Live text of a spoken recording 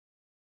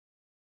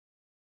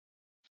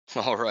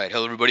All right.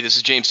 Hello, everybody. This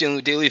is James dealing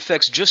with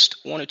DailyFX. Just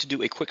wanted to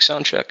do a quick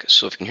sound check.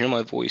 So if you can hear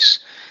my voice,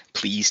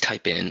 please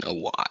type in a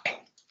Y.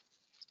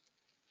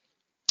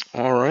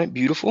 All right.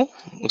 Beautiful.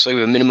 Looks like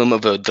we have a minimum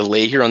of a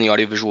delay here on the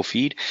audiovisual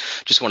feed.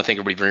 Just want to thank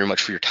everybody very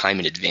much for your time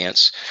in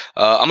advance.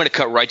 I'm going to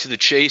cut right to the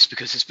chase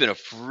because it's been a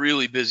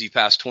really busy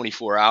past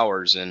 24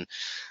 hours. And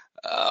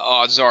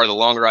odds are the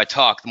longer I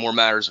talk, the more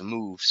matters have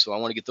moved. So I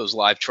want to get those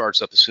live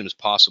charts up as soon as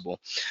possible.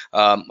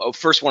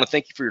 First, I want to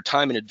thank you for your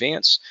time in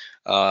advance.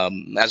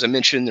 As I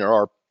mentioned, there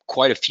are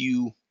quite a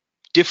few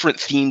different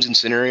themes and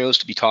scenarios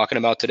to be talking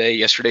about today.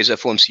 Yesterday's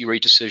FOMC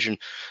rate decision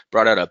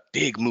brought out a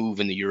big move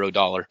in the euro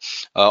dollar,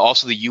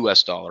 also the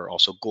US dollar,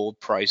 also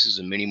gold prices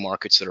and many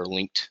markets that are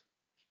linked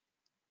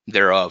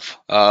thereof.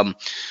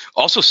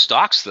 Also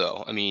stocks,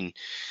 though. I mean,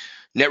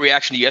 net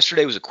reaction to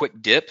yesterday was a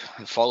quick dip,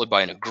 followed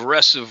by an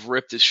aggressive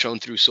rip that's shown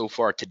through so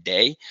far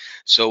today.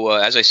 So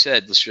as I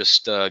said, let's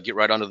just get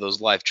right onto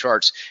those live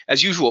charts.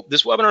 As usual,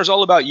 this webinar is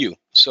all about you.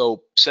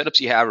 So setups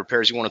you have,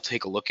 repairs you want to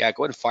take a look at,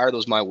 go ahead and fire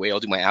those my way.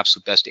 I'll do my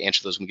absolute best to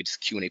answer those when we get to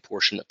the Q&A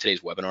portion of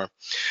today's webinar.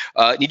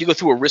 Need to go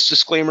through a risk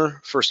disclaimer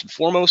first and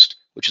foremost,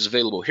 which is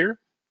available here.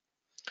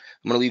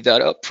 I'm going to leave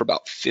that up for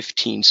about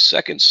 15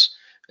 seconds,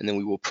 and then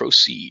we will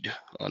proceed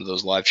on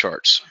those live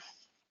charts.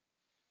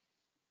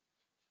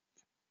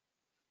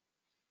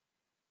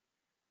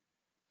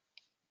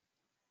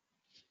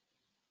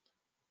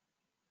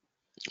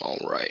 All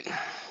right,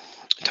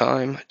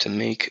 time to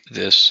make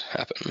this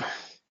happen.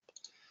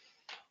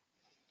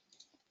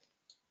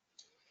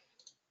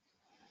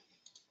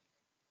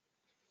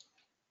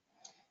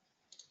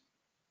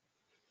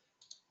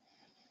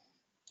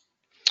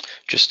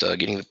 Just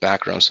getting the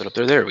background set up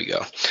there. There we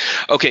go.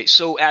 Okay,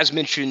 so as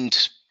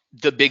mentioned,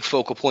 the big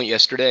focal point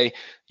yesterday,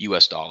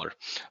 US dollar.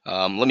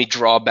 Let me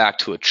draw back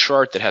to a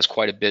chart that has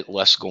quite a bit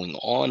less going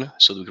on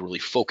so that we can really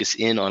focus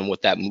in on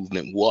what that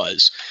movement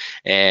was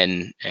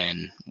and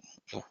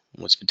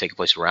what's been taking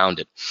place around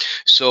it.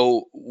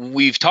 So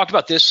we've talked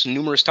about this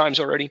numerous times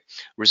already.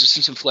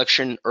 Resistance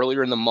inflection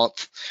earlier in the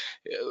month.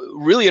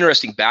 Really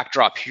interesting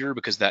backdrop here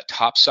because that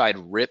topside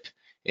rip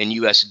in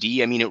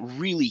USD, I mean, it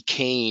really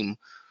came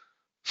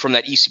from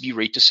that ECB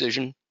rate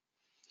decision.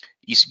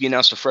 ECB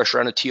announced a fresh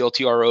round of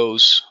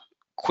TLTROs,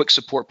 quick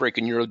support break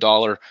in euro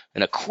dollar,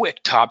 and a quick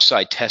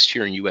topside test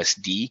here in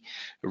USD.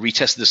 It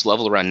retested this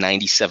level around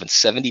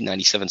 97.70,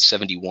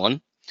 97.71.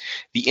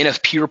 The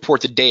NFP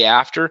report the day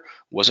after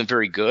wasn't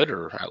very good,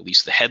 or at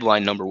least the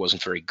headline number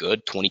wasn't very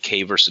good,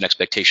 20K versus an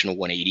expectation of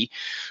 180.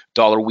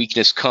 Dollar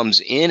weakness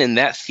comes in, and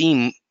that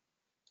theme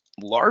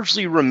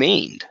largely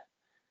remained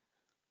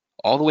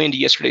all the way into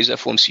yesterday's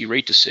FOMC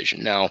rate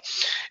decision. Now,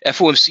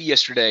 FOMC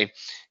yesterday,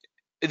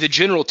 the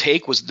general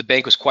take was that the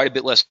bank was quite a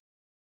bit less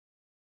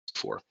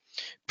for.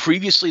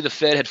 Previously, the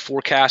Fed had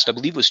forecast, I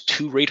believe it was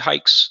 2 rate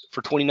hikes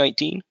for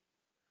 2019.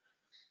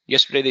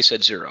 Yesterday, they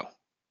said 0.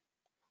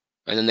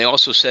 And then they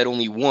also said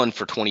only 1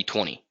 for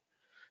 2020.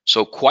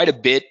 So quite a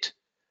bit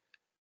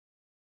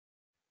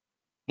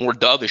more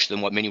dovish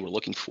than what many were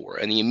looking for.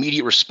 And the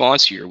immediate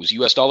response here was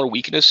US dollar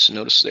weakness.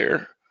 Notice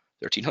there,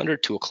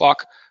 1300, 2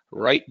 o'clock,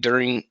 right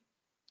during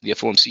the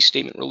FOMC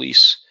statement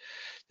release.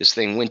 This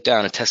thing went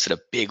down and tested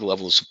a big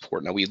level of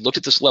support. Now, we looked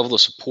at this level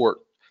of support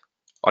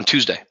on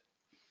Tuesday.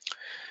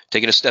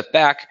 Taking a step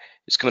back,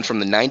 it's coming from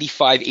the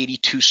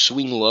 95.82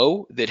 swing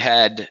low that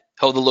had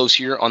held the lows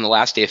here on the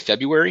last day of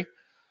February,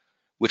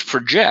 which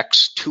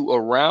projects to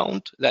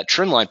around that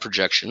trend line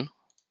projection,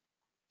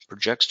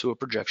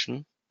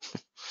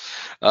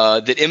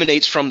 that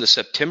emanates from the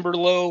September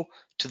low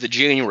to the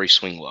January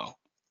swing low,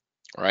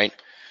 right?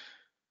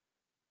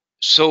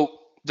 So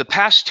the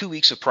past 2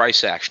 weeks of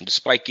price action,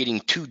 despite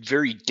getting two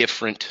very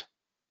different,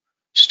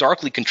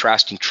 starkly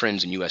contrasting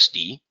trends in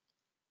USD,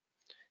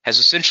 has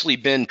essentially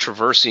been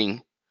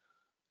traversing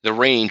the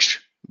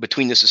range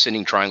between this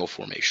ascending triangle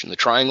formation. The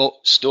triangle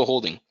still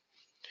holding,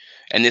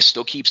 and this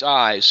still keeps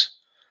eyes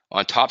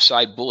on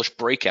topside bullish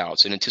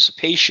breakouts in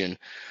anticipation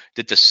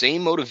that the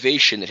same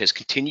motivation that has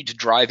continued to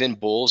drive in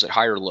bulls at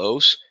higher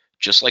lows,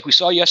 just like we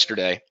saw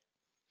yesterday,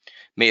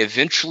 may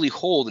eventually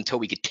hold until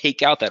we could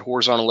take out that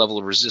horizontal level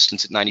of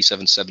resistance at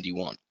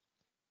 97.71.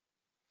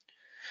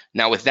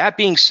 Now, with that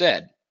being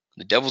said,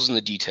 the devil's in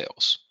the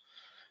details,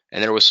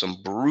 and there was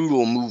some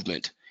brutal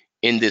movement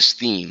in this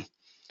theme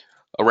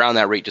around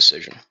that rate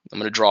decision. I'm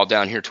going to draw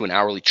down here to an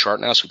hourly chart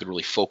now so we can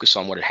really focus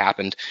on what had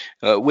happened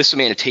with some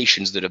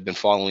annotations that have been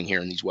following here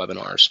in these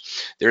webinars.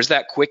 There's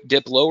that quick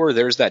dip lower.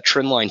 There's that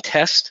trend line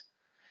test.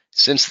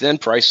 Since then,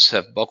 prices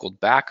have buckled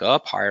back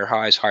up, higher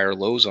highs, higher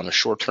lows on a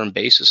short-term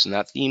basis, and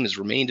that theme has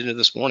remained into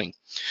this morning.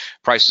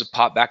 Prices have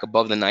popped back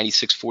above the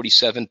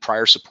 96.47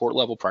 prior support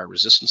level, prior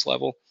resistance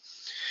level.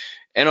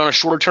 And on a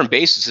shorter-term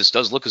basis, this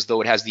does look as though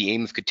it has the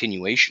aim of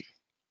continuation.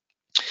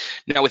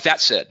 Now, with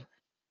that said,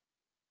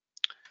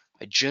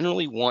 I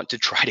generally want to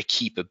try to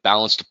keep a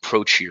balanced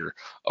approach here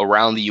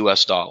around the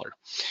US dollar.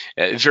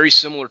 Very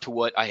similar to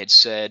what I had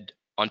said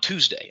on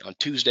Tuesday. On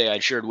Tuesday, I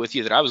shared with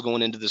you that I was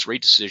going into this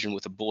rate decision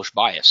with a bullish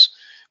bias,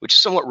 which is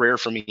somewhat rare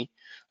for me.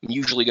 I'm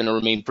usually going to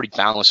remain pretty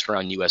balanced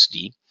around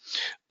USD.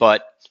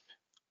 But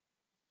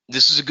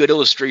This is a good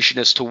illustration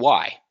as to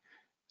why.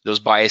 Those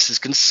biases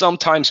can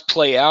sometimes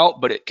play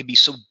out, but it can be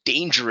so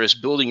dangerous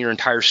building your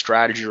entire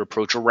strategy or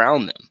approach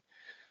around them.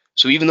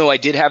 So even though I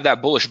did have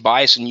that bullish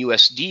bias in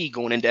USD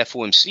going into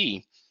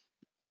FOMC,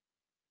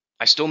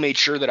 I still made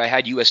sure that I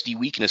had USD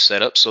weakness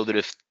set up so that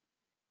if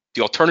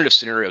the alternative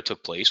scenario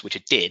took place, which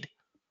it did,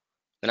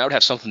 then I would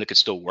have something that could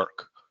still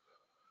work.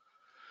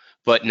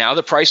 But now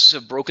the prices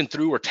have broken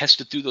through or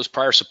tested through those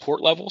prior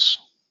support levels.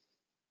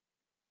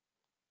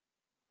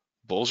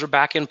 Bulls are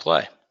back in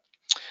play.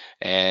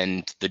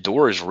 And the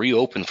door is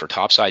reopened for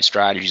topside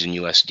strategies in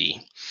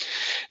USD.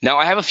 Now,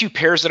 I have a few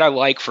pairs that I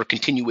like for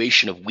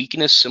continuation of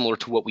weakness, similar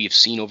to what we have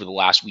seen over the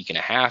last week and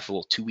a half,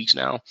 well, 2 weeks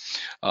now,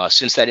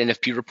 since that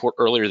NFP report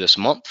earlier this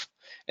month.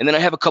 And then I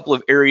have a couple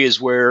of areas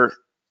where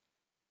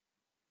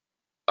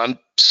I'm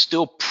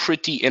still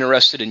pretty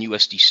interested in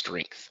USD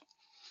strength.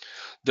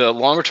 The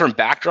longer-term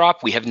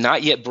backdrop, we have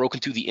not yet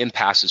broken through the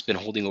impasse that's been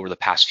holding over the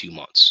past few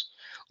months,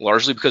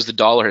 largely because the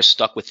dollar has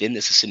stuck within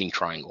this ascending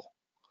triangle.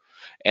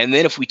 And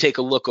then if we take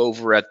a look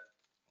over at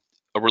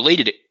a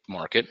related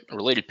market, a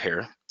related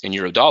pair in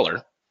euro dollar,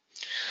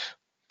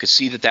 you can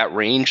see that that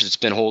range that's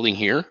been holding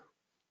here,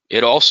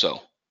 it also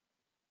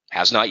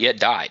has not yet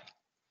died.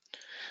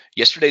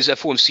 Yesterday's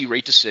FOMC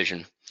rate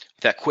decision,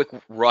 that quick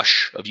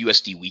rush of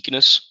USD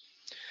weakness,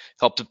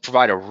 helped to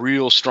provide a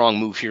real strong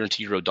move here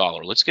into euro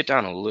dollar. Let's get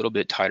down a little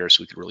bit tighter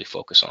so we can really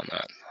focus on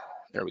that.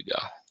 There we go.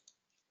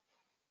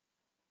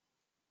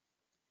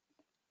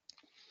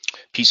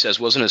 P says,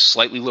 wasn't a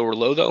slightly lower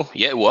low though?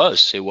 Yeah, it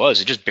was.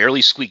 It just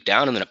barely squeaked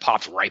down and then it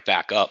popped right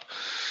back up.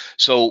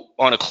 So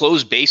on a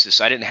closed basis,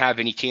 I didn't have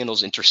any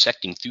candles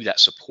intersecting through that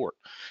support.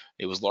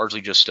 It was largely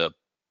just a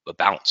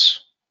bounce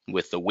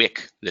with the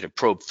wick that had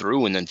probed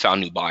through and then found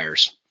new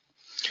buyers.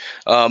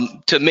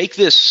 To make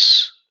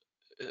this,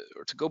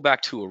 or to go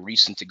back to a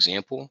recent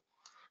example,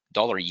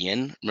 dollar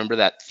yen, remember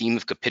that theme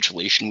of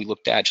capitulation we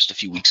looked at just a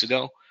few weeks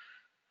ago?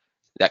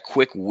 That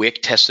quick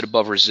wick tested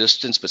above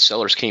resistance, but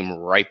sellers came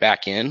right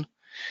back in.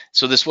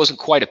 So this wasn't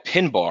quite a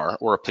pin bar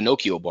or a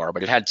Pinocchio bar,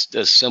 but it had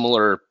a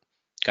similar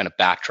kind of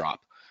backdrop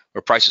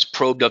where prices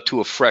probed up to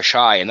a fresh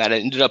high, and that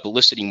ended up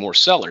eliciting more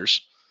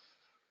sellers.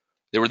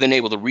 They were then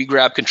able to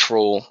re-grab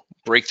control,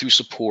 break through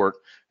support,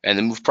 and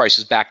then move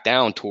prices back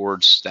down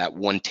towards that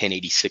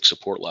 110.86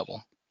 support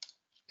level.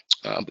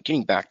 But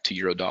getting back to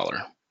euro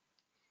dollar.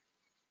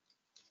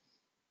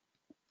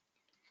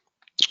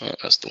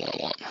 That's the one I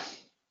want.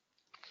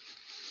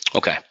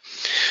 Okay,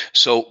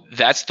 so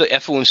that's the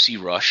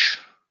FOMC rush,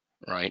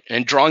 right?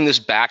 And drawing this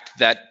back to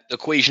that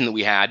equation that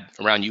we had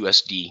around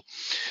USD,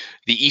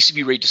 the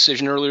ECB rate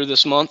decision earlier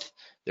this month,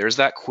 there's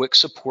that quick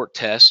support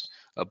test,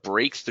 a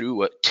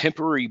breakthrough, a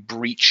temporary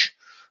breach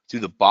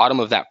through the bottom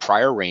of that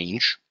prior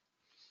range.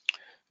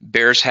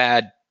 Bears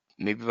had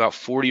maybe about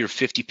 40 or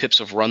 50 pips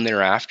of run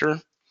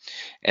thereafter.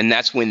 And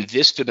that's when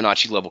this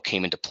Fibonacci level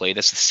came into play.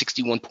 That's the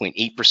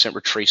 61.8%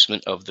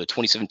 retracement of the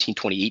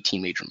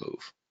 2017-2018 major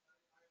move.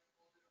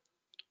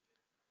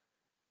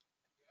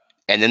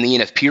 And then the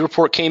NFP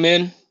report came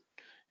in,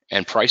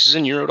 and prices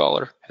in euro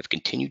dollar have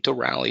continued to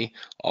rally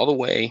all the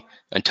way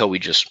until we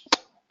just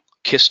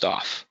kissed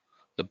off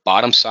the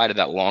bottom side of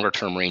that longer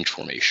term range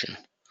formation.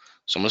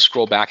 So I'm going to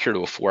scroll back here to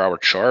a 4-hour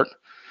chart.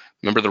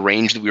 Remember the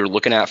range that we were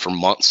looking at for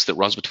months that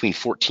runs between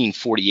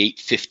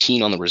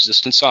 1448.15 on the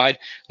resistance side,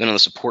 then on the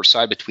support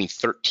side between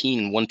 13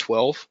 and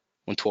 112,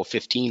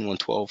 112.15,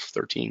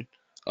 112.13,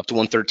 up to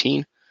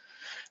 113.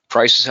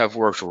 Prices have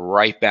worked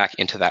right back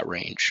into that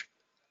range.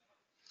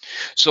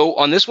 So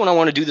on this one, I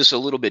want to do this a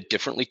little bit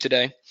differently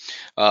today,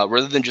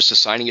 rather than just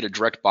assigning it a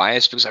direct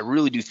bias, because I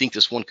really do think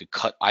this one could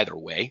cut either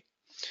way.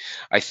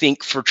 I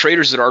think for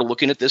traders that are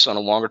looking at this on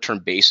a longer term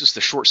basis,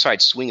 the short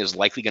side swing is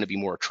likely going to be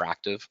more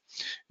attractive.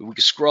 If we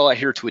can scroll out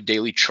here to a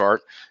daily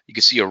chart, you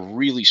can see a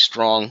really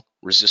strong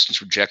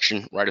resistance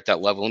rejection right at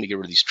that level. Let me get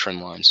rid of these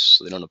trend lines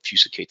so they don't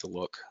obfuscate the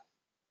look.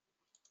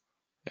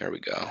 There we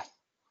go.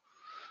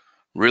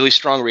 Really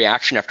strong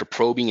reaction after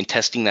probing and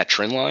testing that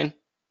trend line.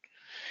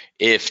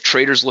 If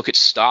traders look at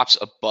stops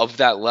above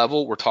that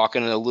level, we're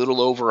talking a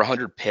little over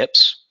 100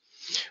 pips,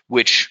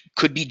 which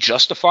could be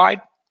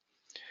justified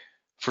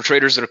for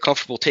traders that are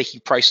comfortable taking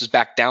prices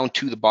back down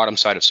to the bottom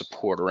side of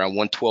support around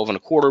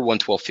 112.25,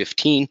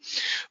 112.15.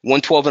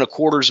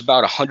 112.25 is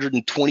about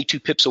 122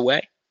 pips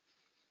away.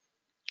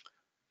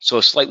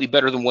 So slightly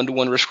better than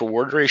 1-to-1 risk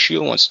reward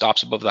ratio on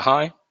stops above the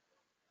high.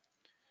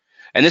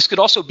 And this could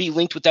also be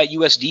linked with that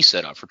USD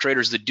setup for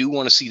traders that do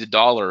want to see the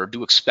dollar or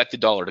do expect the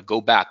dollar to go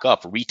back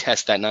up,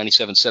 retest that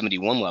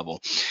 97.71 level.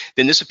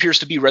 Then this appears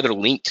to be rather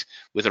linked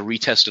with a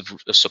retest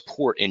of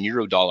support in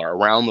euro dollar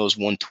around those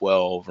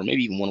 112 or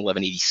maybe even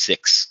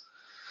 111.86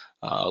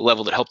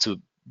 level that helped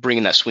to bring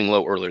in that swing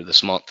low earlier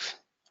this month,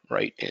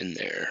 right in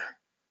there.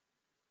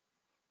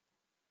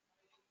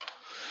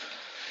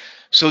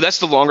 So that's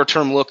the longer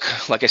term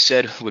look. Like I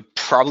said, would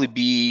probably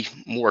be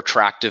more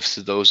attractive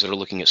to those that are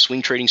looking at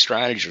swing trading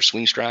strategies or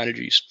swing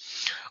strategies.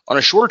 On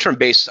a shorter term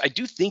basis, I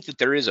do think that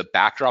there is a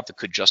backdrop that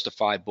could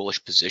justify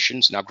bullish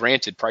positions. Now,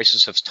 granted,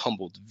 prices have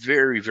tumbled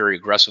very, very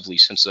aggressively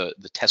since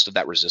the test of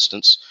that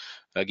resistance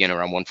again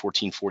around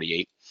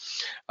 114.48.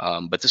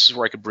 But this is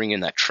where I could bring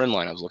in that trend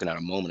line I was looking at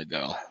a moment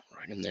ago,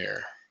 right in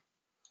there,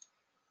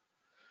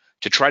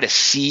 to try to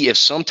see if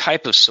some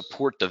type of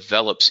support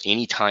develops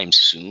anytime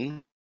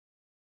soon.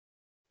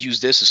 Use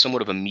this as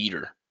somewhat of a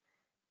meter,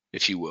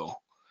 if you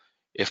will.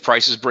 If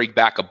prices break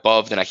back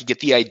above, then I could get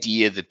the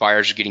idea that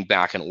buyers are getting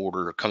back in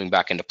order or coming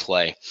back into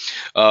play.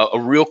 A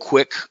real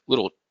quick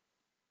little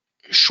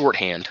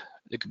shorthand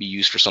that could be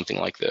used for something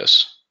like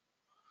this.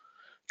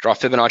 Draw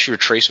Fibonacci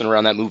retracement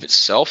around that move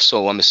itself.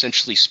 So I'm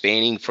essentially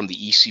spanning from the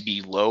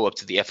ECB low up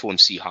to the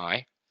FOMC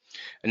high.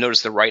 And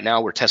notice that right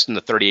now we're testing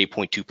the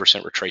 38.2%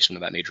 retracement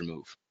of that major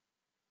move.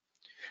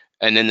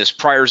 And then this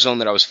prior zone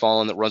that I was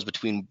following that runs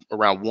between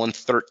around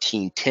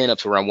 113.10 up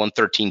to around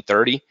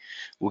 113.30,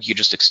 we could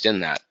just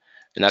extend that.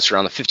 And that's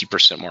around the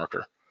 50%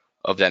 marker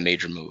of that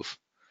major move.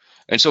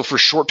 And so for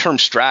short-term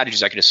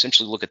strategies, I could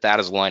essentially look at that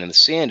as a line in the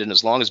sand. And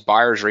as long as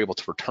buyers are able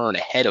to return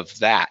ahead of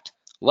that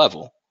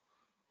level,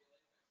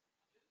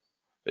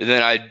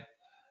 then I'd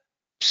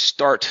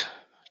start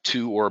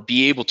to, or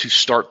be able to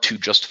start to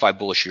justify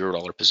bullish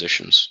euro-dollar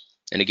positions.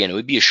 And again, it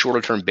would be a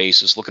shorter term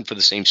basis, looking for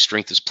the same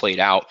strength that's played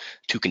out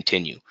to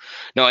continue.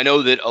 Now, I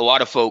know that a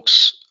lot of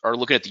folks are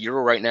looking at the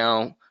euro right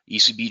now.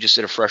 ECB just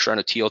did a fresh round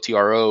of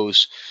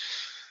TLTROs,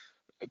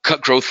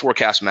 cut growth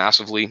forecast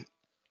massively.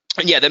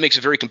 And yeah, that makes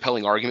a very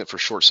compelling argument for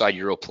short side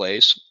euro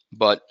plays.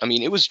 But I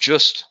mean, it was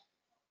just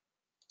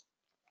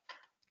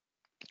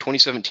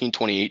 2017,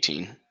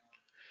 2018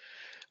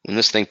 when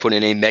this thing put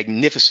in a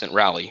magnificent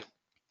rally,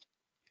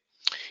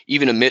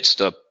 even amidst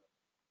a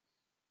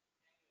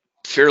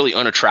fairly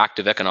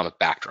unattractive economic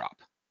backdrop,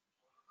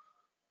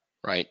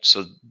 right?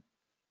 So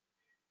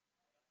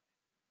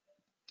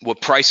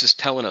what price is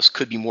telling us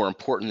could be more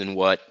important than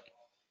what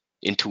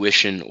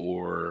intuition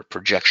or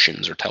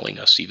projections are telling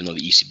us, even though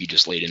the ECB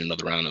just laid in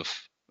another round of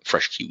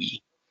fresh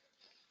QE.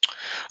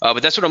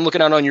 But that's what I'm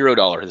looking at on euro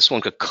dollar. This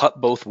one could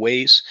cut both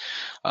ways.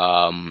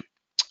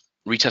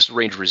 Retested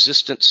range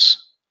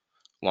resistance,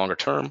 longer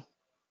term.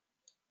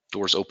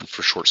 Doors open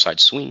for short side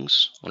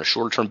swings on a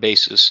shorter term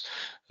basis.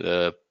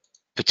 The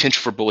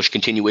potential for bullish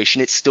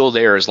continuation, it's still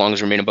there as long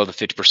as we remain above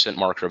the 50%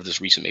 marker of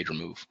this recent major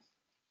move.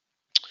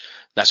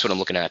 That's what I'm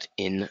looking at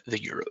in the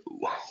euro.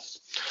 All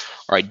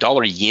right,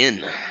 dollar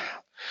yen.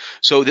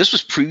 So this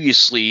was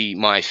previously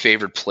my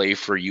favorite play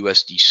for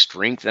USD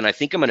strength, and I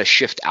think I'm going to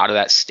shift out of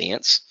that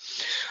stance.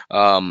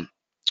 And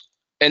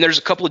there's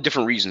a couple of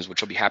different reasons,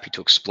 which I'll be happy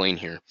to explain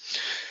here.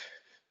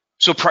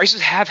 So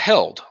prices have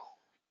held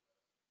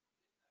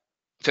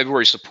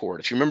February support.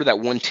 If you remember that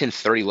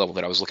 110.30 level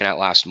that I was looking at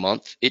last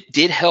month, it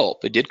did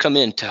help. It did come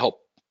in to help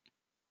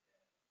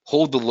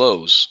hold the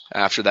lows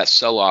after that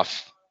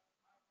sell-off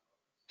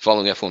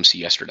following FOMC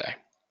yesterday.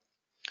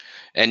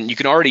 And you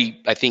can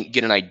already, I think,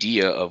 get an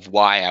idea of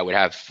why I would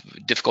have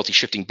difficulty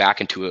shifting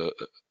back into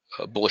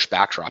a bullish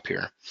backdrop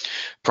here.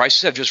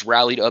 Prices have just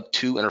rallied up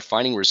to and are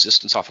finding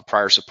resistance off of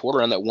prior support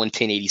around that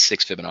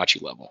 110.86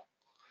 Fibonacci level.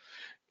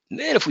 And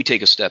then if we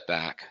take a step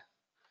back,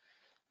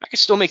 I can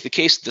still make the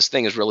case that this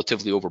thing is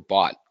relatively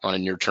overbought on a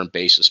near-term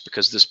basis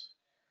because this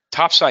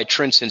topside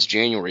trend since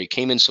January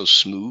came in so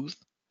smooth.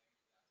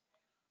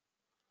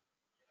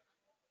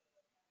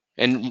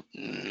 And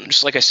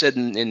just like I said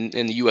in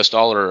the US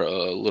dollar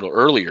a little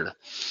earlier,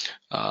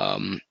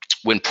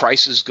 when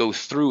prices go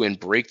through and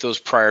break those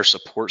prior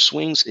support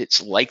swings,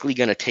 it's likely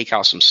going to take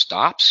out some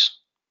stops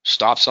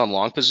on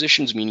long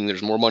positions, meaning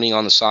there's more money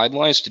on the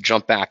sidelines to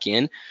jump back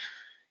in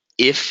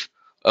if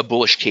a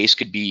bullish case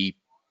could be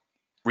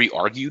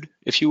re-argued,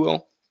 if you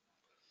will.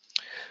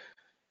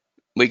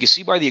 But you can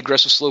see by the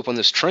aggressive slope on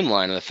this trend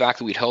line and the fact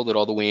that we'd held it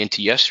all the way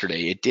into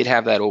yesterday, it did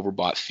have that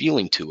overbought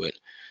feeling to it.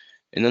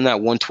 And then that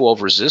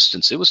 112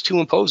 resistance, it was too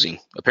imposing,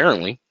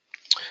 apparently,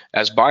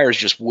 as buyers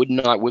just would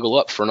not wiggle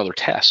up for another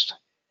test.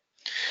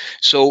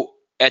 So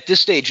at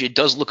this stage, it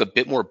does look a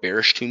bit more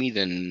bearish to me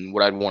than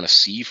what I'd want to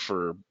see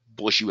for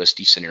bullish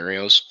USD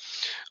scenarios,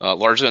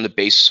 largely on the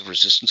basis of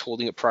resistance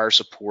holding at prior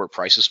support,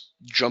 prices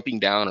jumping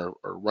down or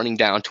running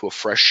down to a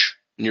fresh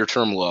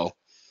near-term low,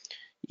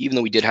 even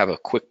though we did have a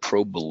quick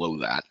probe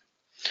below that.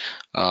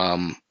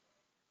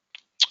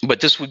 But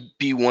this would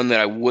be one that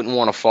I wouldn't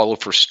want to follow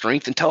for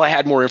strength until I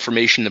had more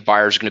information that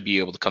buyers are going to be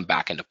able to come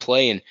back into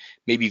play and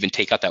maybe even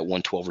take out that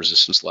 112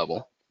 resistance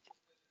level.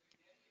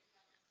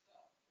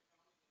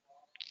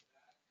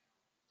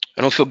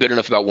 I don't feel good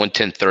enough about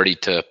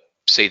 110.30 to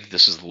say that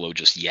this is the low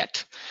just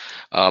yet.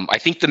 I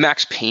think the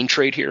max pain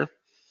trade here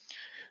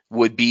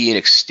would be an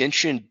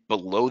extension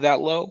below that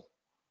low,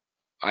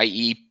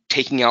 i.e.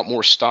 taking out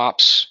more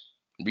stops,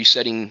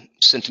 resetting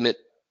sentiment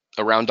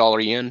around dollar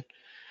yen,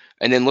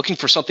 and then looking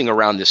for something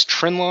around this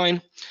trend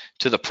line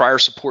to the prior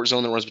support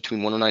zone that runs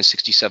between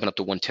 109.67 up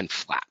to 110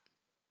 flat.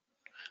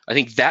 I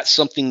think that's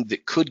something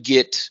that could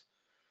get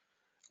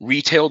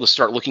retail to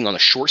start looking on the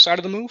short side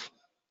of the move.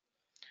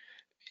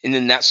 And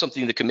then that's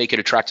something that can make it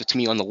attractive to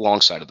me on the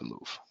long side of the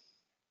move.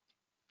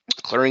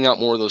 Clearing out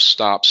more of those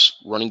stops,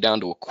 running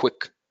down to a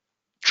quick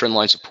trend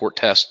line support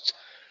test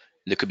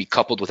that could be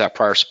coupled with that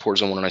prior support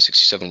zone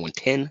 109.67,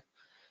 110.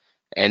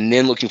 and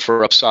then looking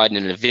for upside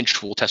and an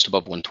eventual test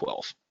above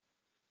 112.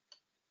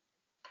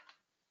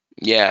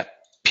 Yeah,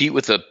 Pete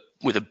with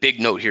a big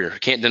note here.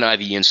 Can't deny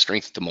the yen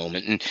strength at the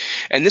moment,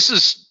 and this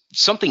is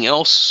something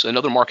else,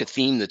 another market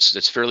theme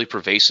that's fairly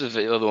pervasive,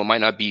 although it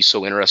might not be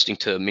so interesting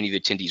to many of the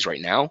attendees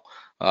right now.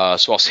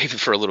 So I'll save it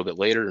for a little bit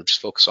later,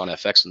 just focus on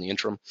FX in the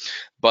interim.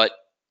 But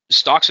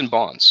stocks and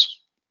bonds,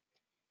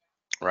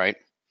 right?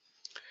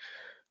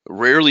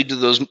 Rarely do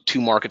those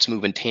two markets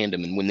move in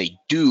tandem, and when they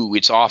do,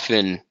 it's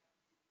often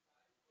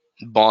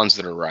bonds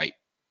that are right,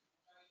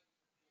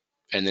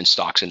 and then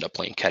stocks end up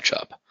playing catch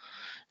up.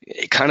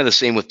 Kind of the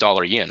same with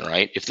dollar yen,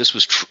 right? If this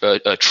was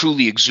a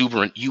truly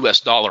exuberant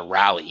US dollar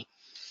rally,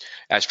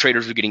 as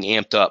traders were getting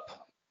amped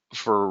up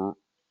for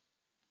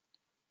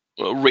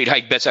rate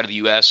hike bets out of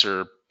the US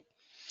or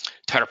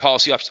tighter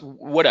policy options,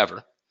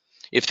 whatever.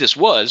 If this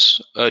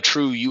was a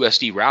true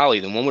USD rally,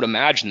 then one would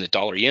imagine that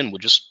dollar yen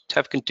would just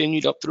have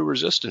continued up through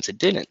resistance. It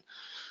didn't.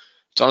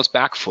 It's on its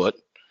back foot,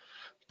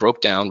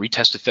 broke down,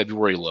 retested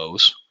February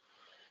lows.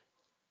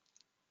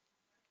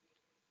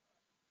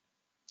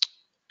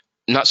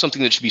 Not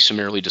something that should be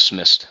summarily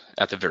dismissed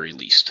at the very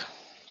least.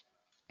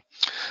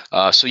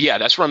 So yeah,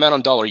 that's where I'm at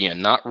on dollar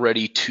yen. Not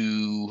ready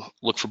to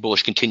look for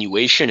bullish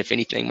continuation. If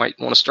anything, might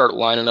want to start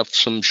lining up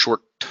some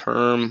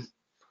short-term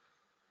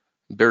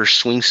bearish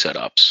swing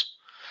setups.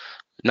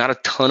 Not a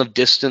ton of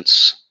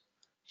distance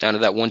down to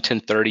that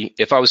 110.30.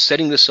 If I was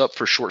setting this up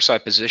for short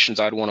side positions,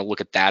 I'd want to look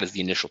at that as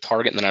the initial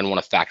target, and then I'd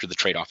want to factor the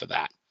trade off of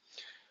that.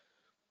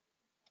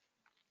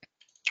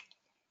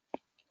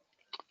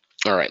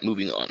 All right,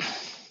 moving on.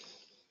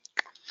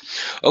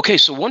 Okay,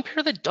 so one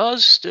pair that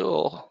does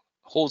still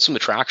hold some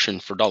attraction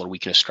for dollar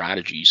weakness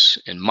strategies,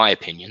 in my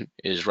opinion,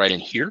 is right in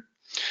here,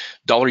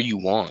 dollar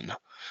yuan.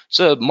 It's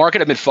a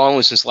market I've been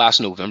following since last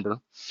November.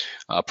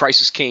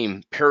 Prices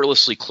came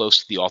perilously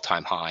close to the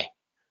all-time high,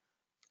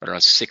 right around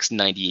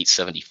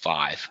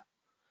 698.75.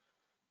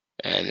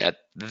 And at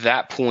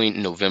that point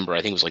in November,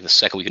 I think it was like the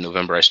second week of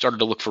November, I started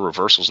to look for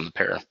reversals in the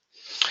pair.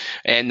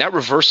 And that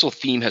reversal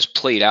theme has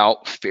played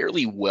out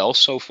fairly well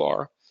so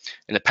far.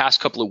 In the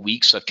past couple of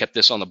weeks, I've kept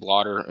this on the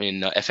blotter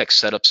in FX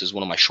setups as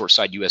one of my short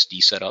side USD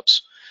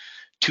setups.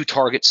 Two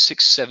targets,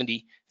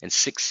 670 and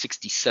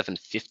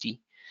 667.50,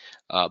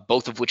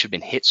 both of which have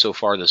been hit so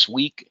far this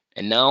week.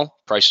 And now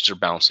prices are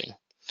bouncing.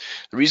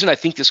 The reason I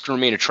think this can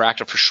remain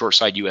attractive for short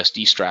side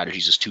USD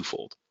strategies is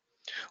twofold.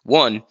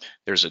 One,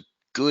 there's a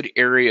good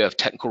area of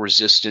technical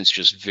resistance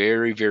just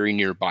very, very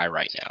nearby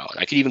right now. And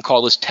I could even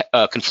call this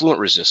confluent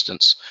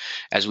resistance,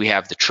 as we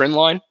have the trend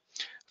line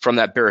from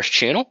that bearish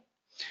channel.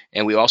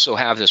 And we also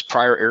have this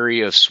prior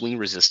area of swing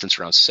resistance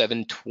around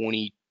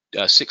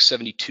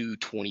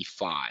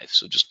 672.25.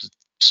 So just a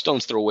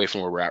stone's throw away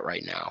from where we're at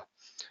right now.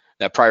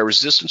 That prior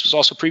resistance was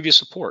also previous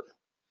support.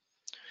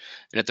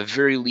 And at the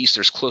very least,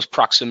 there's close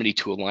proximity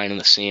to a line in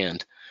the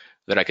sand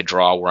that I could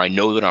draw where I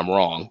know that I'm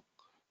wrong,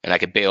 and I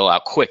could bail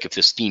out quick if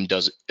this theme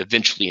does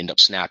eventually end up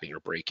snapping or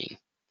breaking.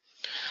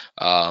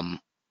 But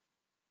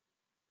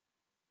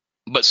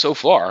so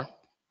far,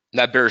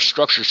 that bearish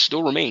structure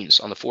still remains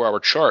on the 4-hour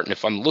chart. And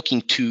if I'm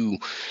looking to,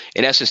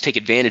 in essence, take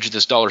advantage of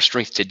this dollar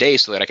strength today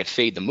so that I can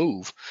fade the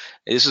move,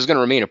 this is going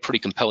to remain a pretty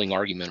compelling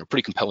argument, or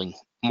pretty compelling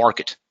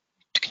market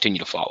to continue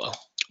to follow.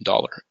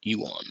 Dollar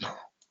yuan.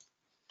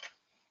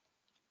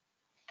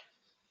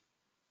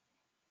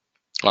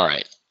 All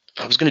right.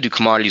 I was going to do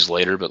commodities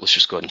later, but let's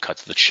just go ahead and cut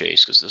to the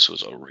chase because this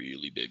was a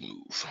really big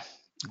move.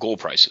 Gold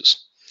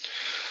prices.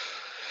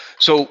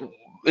 So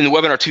in the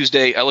webinar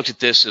Tuesday, I looked at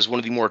this as one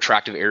of the more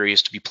attractive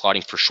areas to be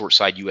plotting for short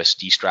side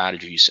USD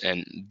strategies.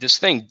 And this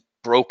thing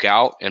broke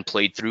out and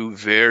played through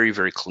very,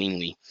 very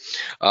cleanly.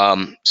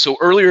 So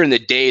earlier in the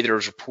day, there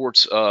was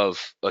reports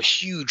of a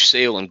huge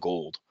sale in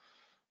gold.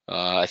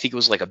 I think it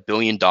was like $1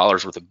 billion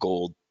worth of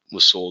gold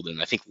was sold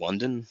in, I think,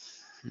 London.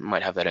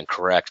 Might have that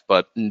incorrect,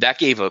 but that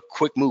gave a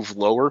quick move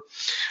lower,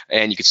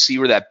 and you could see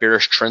where that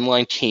bearish trend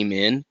line came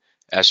in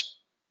as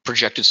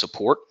projected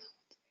support.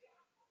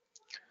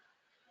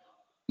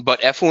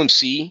 But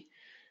FOMC,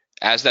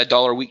 as that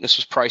dollar weakness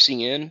was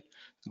pricing in,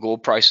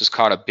 gold prices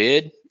caught a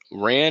bid,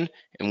 ran,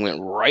 and went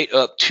right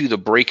up to the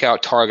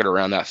breakout target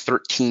around that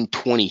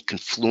 1320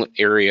 confluent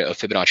area of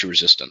Fibonacci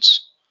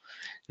resistance.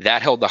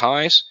 That held the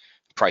highs.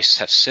 Prices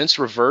have since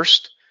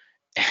reversed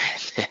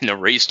and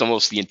erased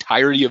almost the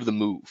entirety of the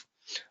move.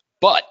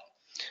 But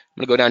I'm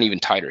going to go down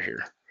even tighter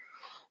here.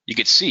 You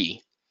could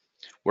see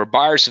where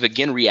buyers have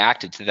again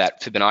reacted to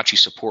that Fibonacci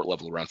support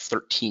level around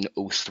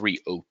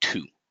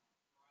 1303.02.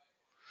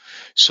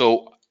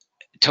 So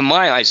to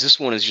my eyes, this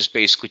one is just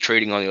basically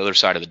trading on the other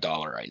side of the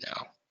dollar right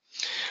now.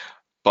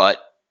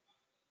 But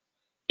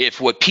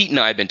if what Pete and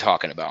I have been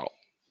talking about,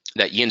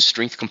 that yen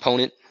strength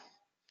component,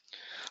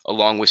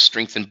 along with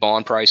strength in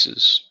bond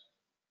prices,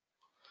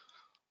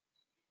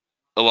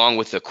 along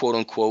with the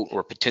quote-unquote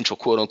or potential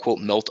quote-unquote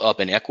melt up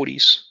in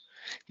equities,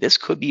 this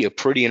could be a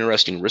pretty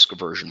interesting risk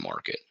aversion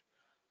market,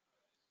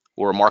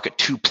 or a market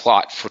to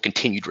plot for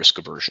continued risk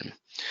aversion.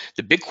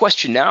 The big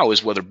question now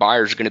is whether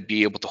buyers are going to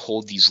be able to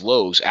hold these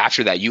lows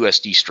after that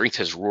USD strength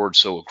has roared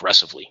so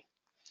aggressively.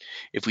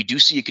 if we do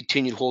see a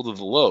continued hold of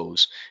the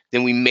lows,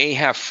 then we may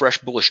have fresh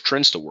bullish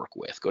trends to work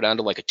with. Go down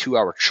to like a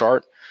 2-hour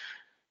chart.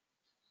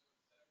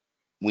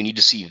 We need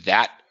to see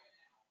that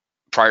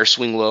prior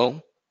swing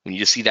low. We need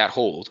to see that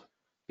hold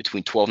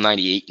between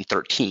 1298 and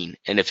 13.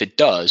 And if it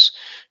does,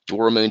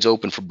 door remains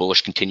open for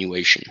bullish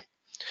continuation.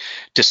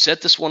 To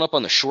set this one up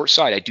on the short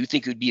side, I do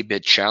think it would be a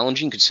bit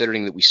challenging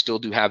considering that we still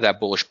do have that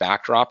bullish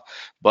backdrop.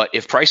 But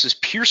if prices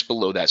pierce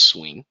below that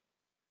swing,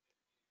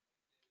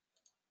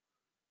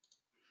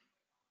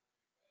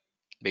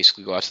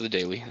 basically go out to the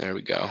daily. There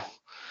we go.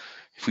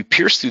 If we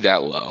pierce through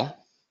that low,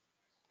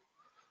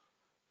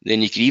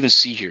 then you can even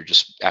see here,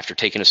 just after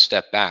taking a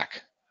step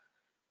back,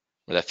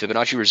 where that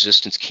Fibonacci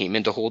resistance came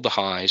in to hold the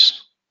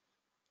highs.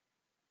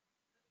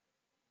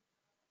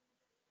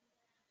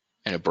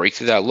 And a break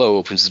through that low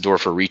opens the door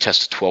for a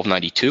retest of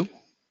 1292,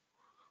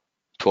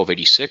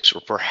 1286,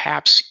 or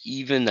perhaps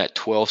even that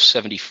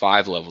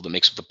 1275 level that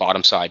makes up the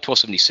bottom side,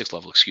 1276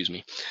 level, excuse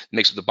me,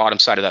 makes up the bottom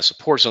side of that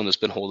support zone that's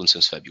been holding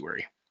since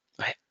February,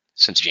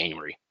 since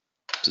January,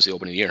 since the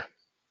opening of the year.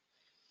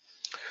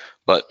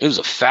 But it was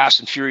a fast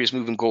and furious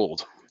move in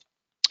gold.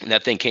 And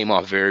that thing came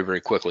off very,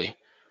 very quickly.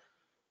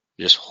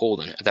 Just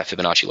holding at that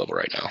Fibonacci level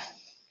right now.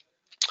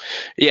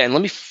 Yeah, and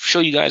let me show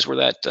you guys where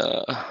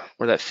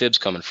that fib's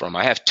coming from.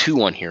 I have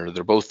two on here.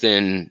 They're both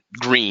in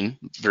green,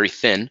 very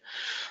thin.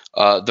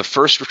 The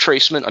first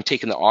retracement, I'm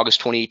taking the August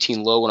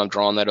 2018 low and I'm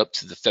drawing that up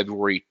to the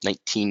February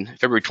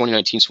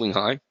 2019 swing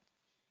high.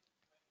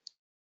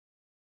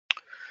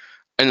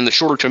 And then the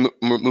shorter term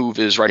move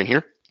is right in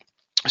here.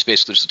 It's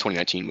basically just the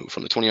 2019 move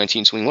from the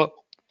 2019 swing low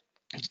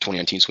to the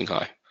 2019 swing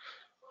high.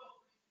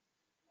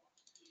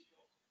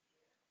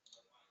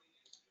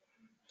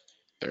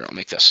 There, I'll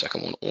make that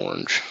second one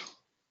orange,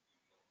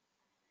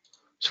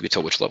 so we can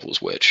tell which level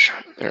is which.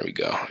 There we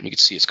go. And you can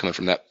see it's coming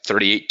from that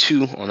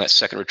 38.2 on that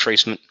second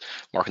retracement,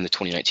 marking the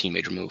 2019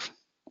 major move.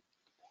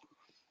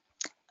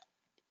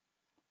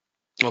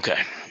 Okay,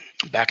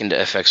 back into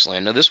FX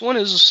land. Now this one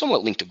is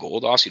somewhat linked to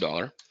gold, Aussie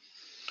dollar.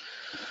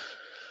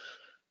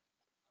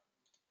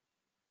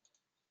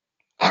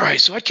 All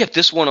right, so I kept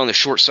this one on the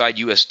short side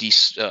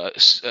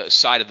USD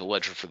side of the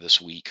ledger for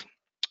this week.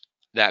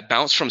 That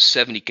bounce from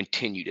 70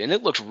 continued, and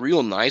it looked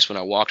real nice when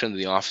I walked into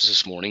the office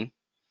this morning,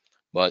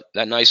 but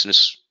that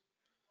niceness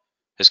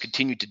has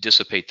continued to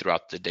dissipate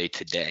throughout the day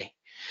today.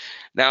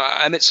 Now,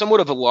 I'm at somewhat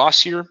of a loss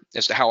here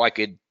as to how I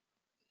could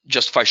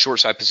justify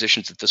short side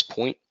positions at this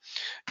point.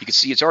 You can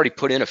see it's already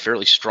put in a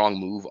fairly strong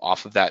move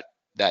off of that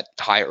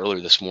high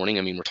earlier this morning.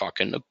 I mean, we're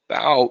talking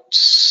about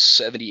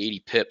 70,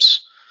 80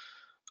 pips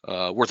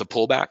worth of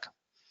pullback.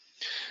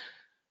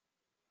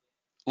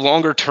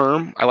 Longer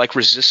term, I like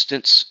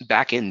resistance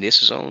back in this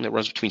zone that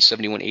runs between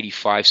 71.85,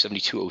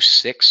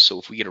 72.06. So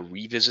if we get a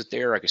revisit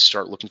there, I could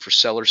start looking for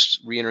sellers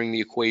re-entering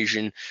the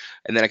equation,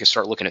 and then I can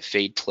start looking at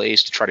fade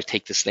plays to try to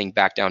take this thing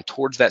back down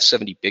towards that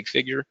 70 big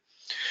figure.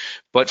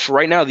 But for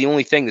right now, the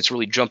only thing that's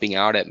really jumping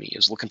out at me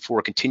is looking for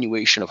a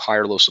continuation of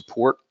higher low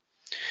support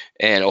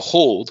and a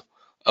hold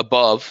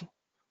above,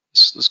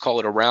 let's call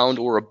it around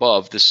or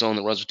above this zone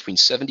that runs between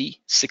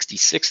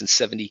 70.66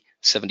 and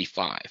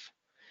 70.75.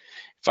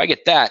 If I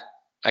get that,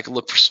 I can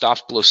look for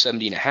stops below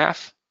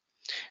 70.5,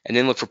 and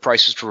then look for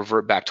prices to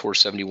revert back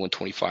towards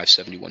 71.25,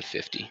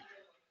 71.50.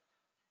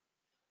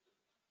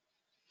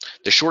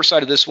 The short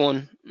side of this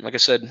one, like I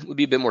said, would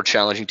be a bit more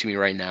challenging to me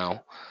right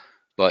now.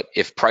 But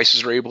if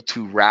prices are able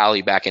to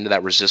rally back into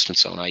that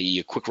resistance zone, i.e.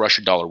 a quick rush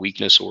of dollar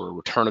weakness or a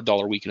return of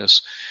dollar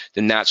weakness,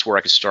 then that's where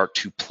I can start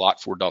to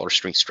plot for dollar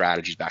strength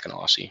strategies back in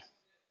Aussie.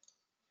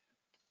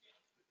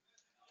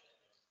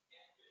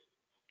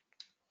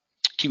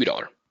 Kiwi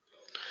dollar.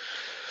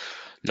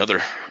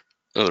 Another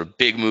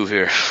big move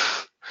here.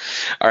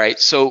 All right,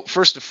 so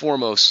first and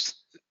foremost,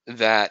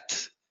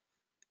 that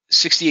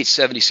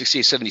 68.70,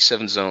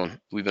 68.77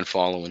 zone we've been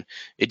following,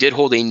 it did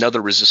hold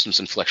another resistance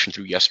inflection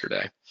through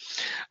yesterday.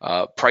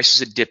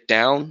 Prices had dipped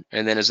down,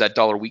 and then as that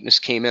dollar weakness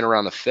came in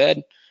around the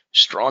Fed,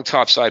 strong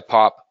topside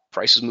pop,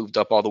 prices moved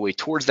up all the way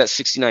towards that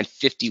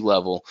 69.50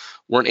 level,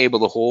 weren't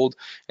able to hold,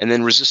 and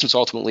then resistance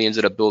ultimately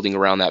ended up building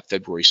around that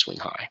February swing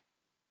high.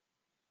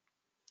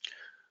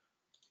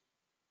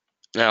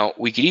 Now,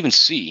 we could even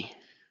see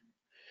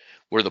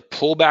where the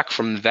pullback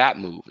from that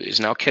move is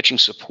now catching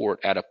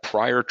support at a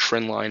prior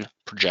trendline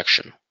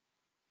projection.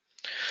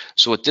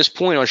 So at this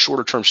point on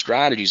shorter term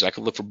strategies, I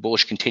could look for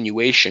bullish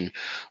continuation,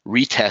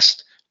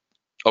 retest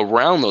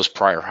around those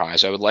prior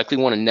highs. I would likely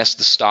want to nest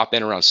the stop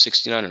in around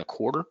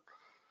 69.25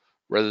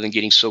 rather than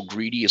getting so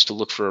greedy as to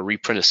look for a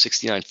reprint of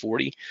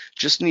 69.40.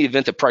 Just in the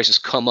event that prices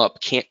come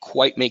up, can't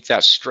quite make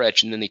that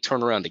stretch, and then they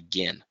turn around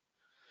again.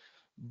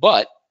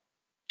 But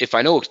if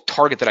I know a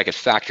target that I could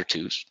factor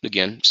to,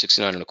 again,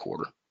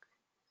 69.25,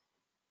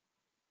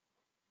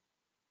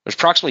 there's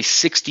approximately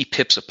 60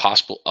 pips of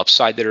possible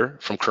upside there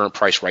from current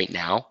price right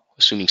now,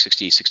 assuming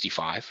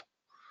 68.65,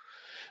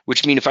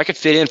 which means if I could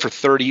fit in for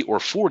 30 or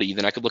 40,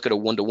 then I could look at a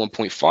 1 to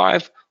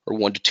 1.5 or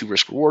 1 to 2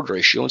 risk reward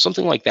ratio, and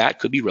something like that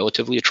could be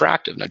relatively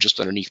attractive. Now, just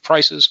underneath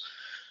prices,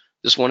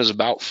 this one is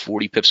about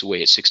 40 pips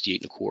away at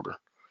 68.25.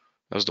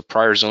 That was the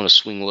prior zone of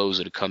swing lows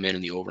that had come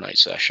in the overnight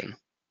session.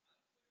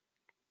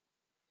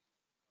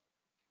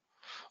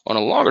 On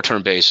a longer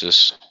term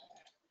basis,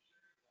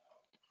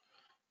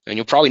 and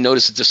you'll probably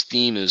notice that this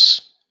theme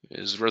is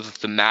rather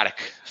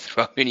thematic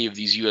throughout many of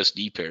these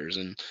USD pairs,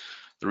 and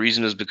the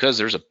reason is because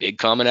there's a big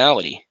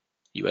commonality,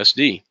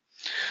 USD.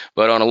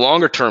 But on a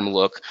longer term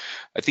look,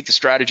 I think the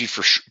strategy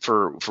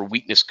for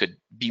weakness could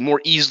be more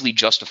easily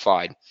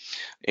justified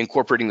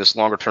incorporating this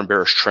longer term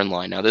bearish trend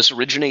line. Now, this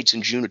originates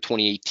in June of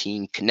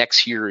 2018, connects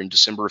here in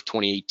December of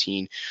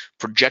 2018,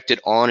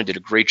 projected on and did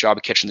a great job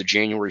of catching the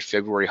January,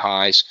 February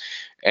highs.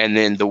 And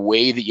then the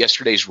way that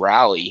yesterday's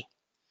rally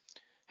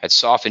had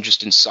softened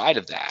just inside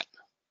of that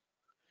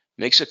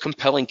makes a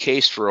compelling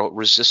case for a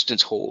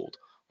resistance hold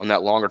on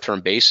that longer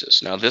term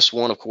basis. Now, this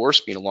one, of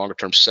course, being a longer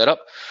term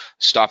setup,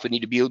 stop would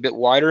need to be a bit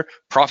wider,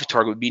 profit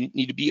target would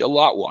need to be a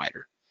lot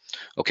wider.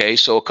 Okay,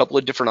 so a couple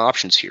of different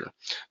options here.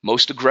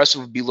 Most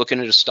aggressive would be looking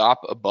at a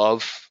stop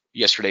above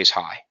yesterday's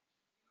high,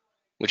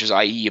 which is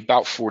i.e.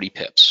 about 40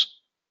 pips.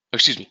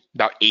 Excuse me,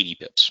 about 80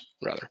 pips,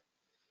 rather.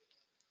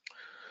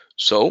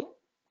 So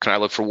can I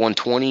look for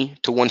 120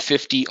 to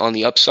 150 on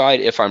the upside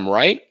if I'm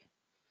right?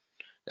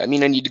 That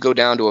means I need to go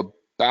down to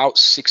about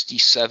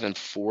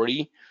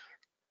 67.40,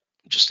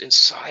 just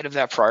inside of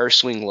that prior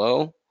swing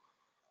low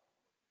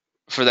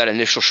for that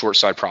initial short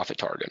side profit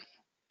target.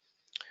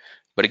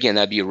 But again,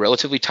 that'd be a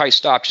relatively tight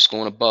stop just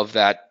going above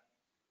that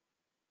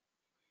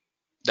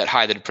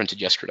high that it printed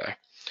yesterday.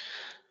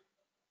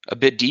 A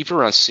bit deeper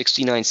around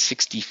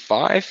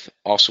 69.65,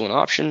 also an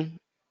option.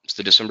 It's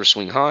the December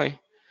swing high.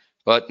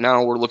 But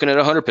now we're looking at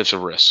 100 pips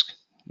of risk.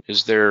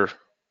 Is there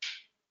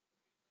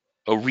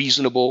a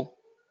reasonable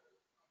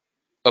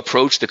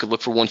approach that could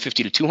look for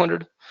 150 to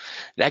 200?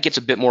 That gets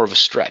a bit more of a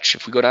stretch.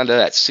 If we go down to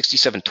that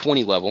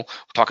 67.20 level,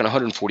 we're talking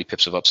 140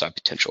 pips of upside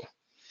potential.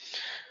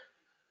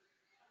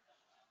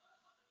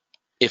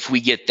 If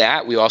we get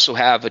that, we also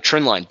have a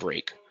trend line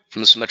break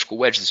from the symmetrical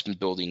wedge that's been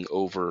building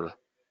over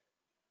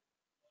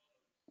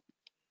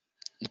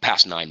the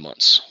past 9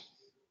 months.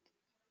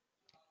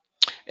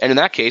 And in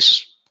that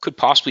case, could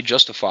possibly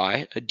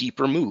justify a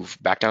deeper move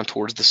back down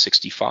towards the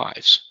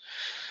 65s.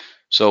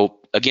 So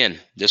again,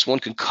 this one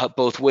can cut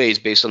both ways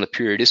based on the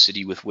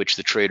periodicity with which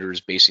the trader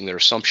is basing their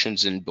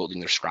assumptions and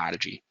building their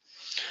strategy.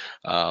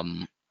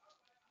 The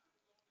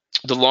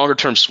longer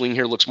term swing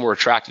here looks more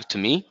attractive to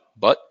me,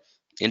 but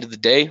end of the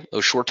day,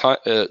 those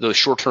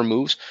short-term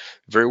moves,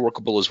 very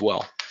workable as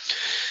well.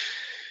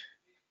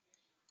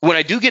 When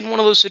I do get in one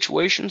of those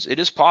situations, it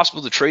is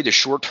possible to trade the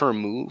short-term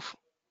move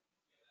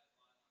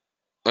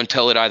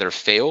until it either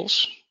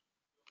fails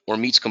or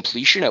meets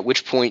completion, at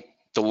which point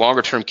the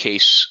longer-term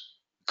case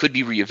could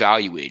be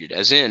reevaluated.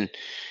 As in,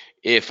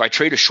 if I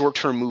trade a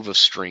short-term move of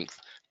strength,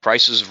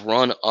 prices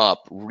run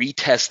up,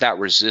 retest that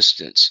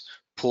resistance,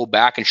 pull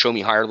back and show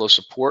me higher low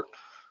support,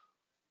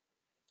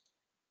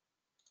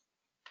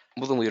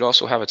 well, then we'd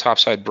also have a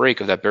topside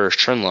break of that bearish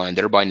trend line,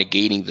 thereby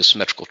negating the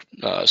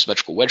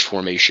symmetrical wedge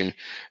formation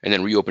and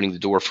then reopening the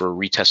door for a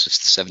retest of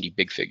the 70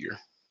 big figure.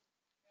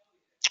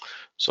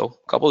 So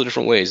a couple of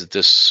different ways that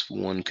this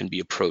one can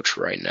be approached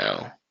right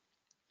now.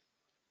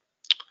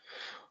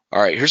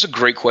 All right, here's a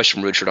great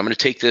question, Richard. I'm going to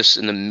take this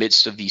in the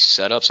midst of these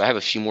setups. I have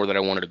a few more that I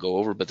wanted to go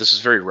over, but this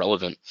is very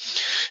relevant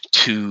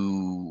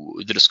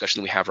to the discussion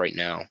that we have right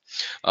now.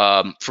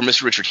 For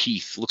Mr. Richard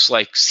Heath, looks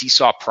like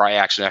seesaw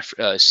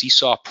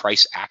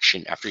price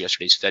action after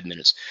yesterday's Fed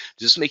minutes.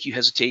 Does this make you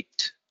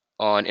hesitate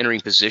on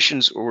entering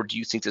positions, or do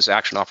you think this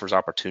action offers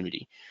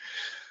opportunity?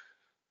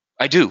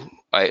 I do.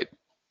 I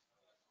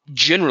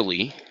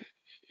generally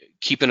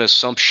keep an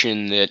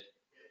assumption that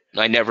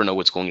I never know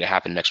what's going to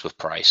happen next with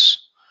price.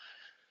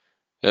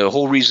 The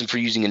whole reason for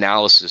using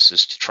analysis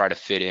is to try to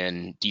fit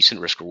in decent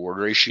risk-reward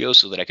ratios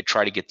so that I could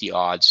try to get the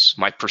odds,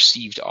 my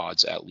perceived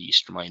odds at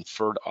least, or my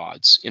inferred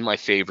odds, in my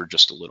favor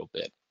just a little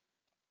bit.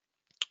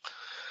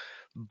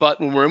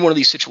 But when we're in one of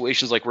these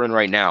situations like we're in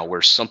right now,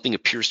 where something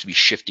appears to be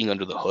shifting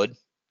under the hood,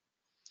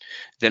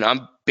 then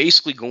I'm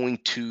basically going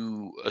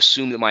to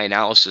assume that my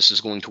analysis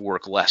is going to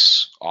work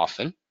less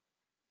often,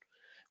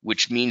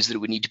 which means that it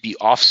would need to be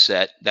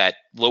offset, that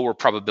lower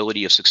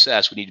probability of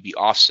success would need to be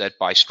offset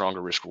by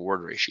stronger risk-reward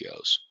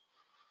ratios.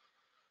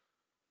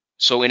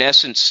 So in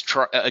essence,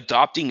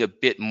 adopting a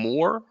bit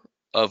more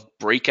of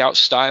breakout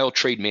style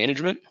trade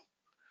management,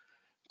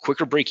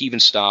 quicker break-even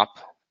stop,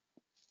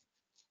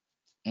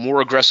 more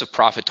aggressive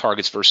profit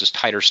targets versus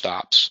tighter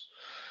stops,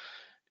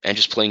 and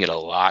just playing it a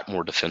lot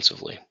more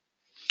defensively.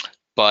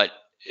 But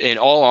in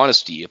all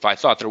honesty, if I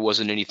thought there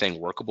wasn't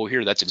anything workable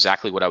here, that's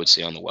exactly what I would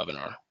say on the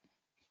webinar.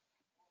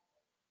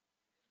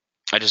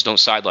 I just don't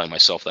sideline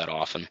myself that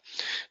often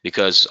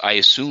because I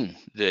assume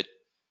that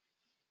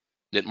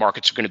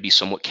markets are going to be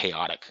somewhat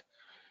chaotic.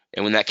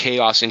 And when that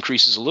chaos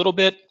increases a little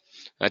bit,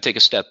 I take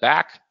a step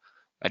back.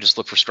 I just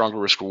look for stronger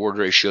risk-reward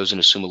ratios and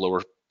assume a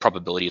lower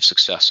probability of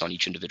success on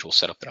each individual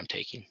setup that I'm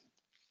taking.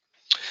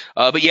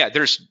 But yeah,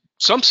 there's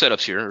some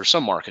setups here or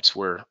some markets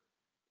where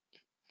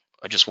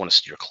I just want to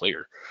steer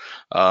clear.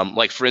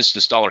 Like for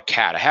instance, dollar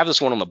CAD. I have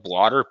this one on the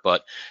blotter,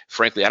 but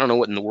frankly, I don't know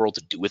what in the world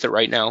to do with it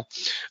right now.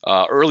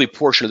 Early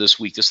portion of this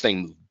week, this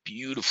thing moved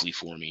beautifully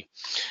for me.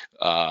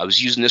 I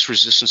was using this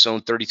resistance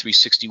zone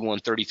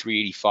 33.61,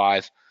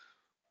 33.85.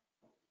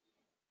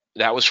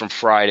 That was from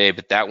Friday,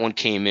 but that one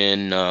came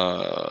in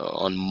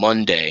on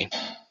Monday.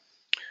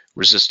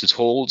 Resistance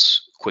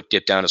holds, quick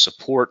dip down to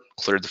support,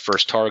 cleared the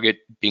first target,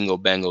 bingo,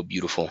 bango,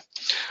 beautiful.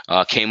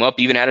 Came up,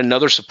 even had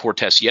another support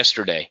test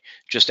yesterday,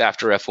 just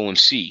after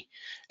FOMC.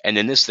 And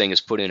then this thing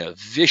has put in a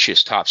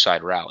vicious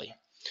topside rally.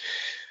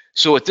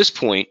 So at this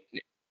point,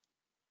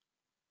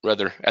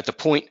 rather at the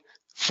point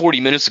 40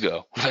 minutes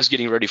ago, when I was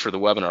getting ready for the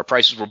webinar,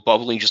 prices were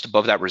bubbling just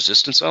above that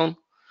resistance zone.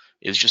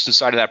 It was just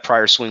inside of that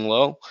prior swing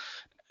low.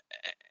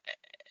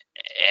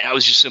 And I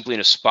was just simply in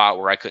a spot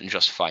where I couldn't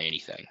justify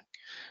anything.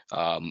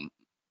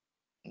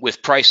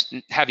 With price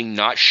having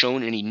not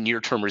shown any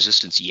near-term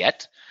resistance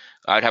yet,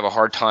 I'd have a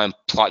hard time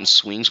plotting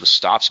swings with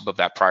stops above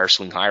that prior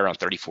swing high around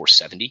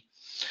 34.70.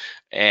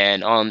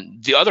 And on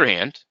the other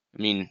hand,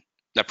 I mean,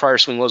 that prior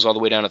swing low is all the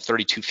way down at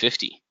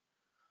 32.50.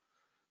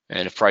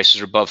 And if prices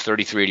are above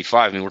 33.85,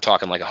 I mean, we're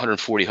talking like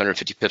 140,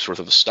 150 pips worth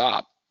of a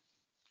stop.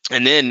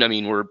 And then, I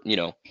mean, we're,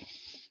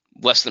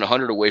 less than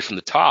 100 away from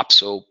the top.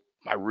 So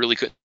I really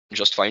couldn't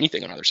justify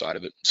anything on either side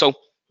of it. So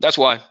that's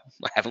why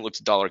I haven't looked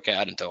at dollar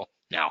CAD until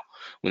now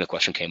when the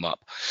question came up.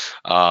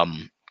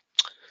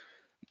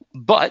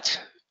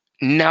 But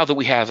now that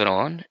we have it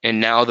on,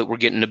 and now that we're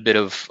getting a bit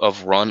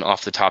of run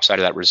off the top side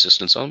of that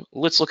resistance zone,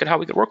 let's look at how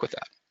we could work with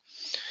that.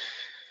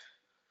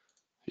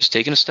 Just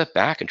taking a step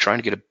back and trying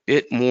to get a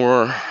bit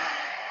more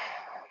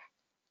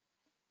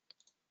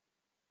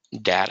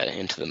data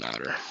into the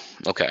matter.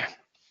 Okay.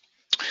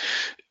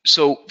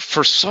 So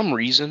for some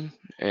reason,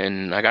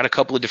 and I got a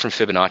couple of different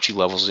Fibonacci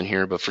levels in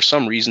here, but for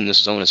some reason, this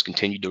zone has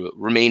continued to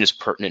remain as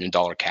pertinent in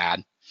dollar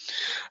CAD.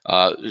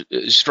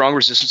 Strong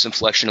resistance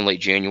inflection in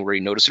late January.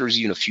 Notice there was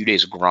even a few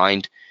days of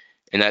grind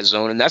in that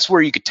zone, and that's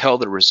where you could tell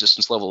the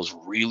resistance level is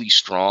really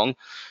strong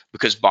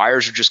because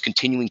buyers are just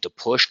continuing to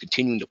push,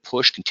 continuing to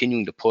push,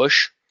 continuing to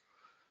push.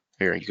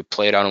 Here, you could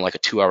play it out on like a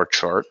 2-hour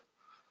chart,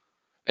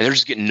 and they're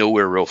just getting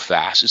nowhere real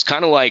fast. It's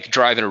kind of like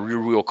driving a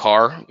rear-wheel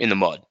car in the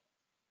mud.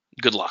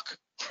 Good luck,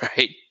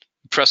 right?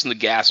 Pressing the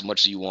gas as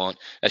much as you want,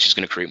 that's just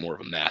going to create more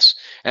of a mess.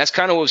 And that's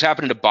kind of what was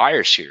happening to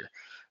buyers here.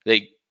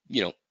 They,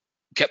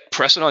 kept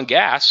pressing on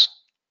gas.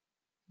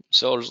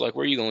 Sellers like,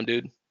 where are you going,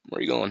 dude? Where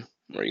are you going?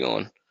 Where are you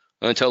going?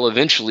 Until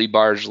eventually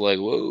buyers are like,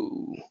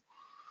 whoa,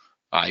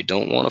 I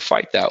don't want to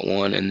fight that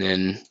one. And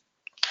then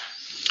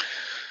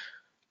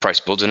price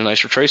builds in a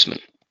nice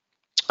retracement.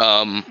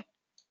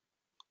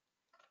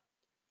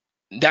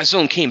 That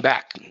zone came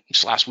back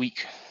just last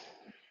week.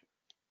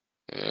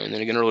 And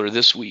then again earlier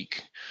this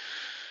week.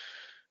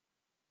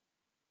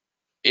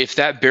 If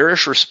that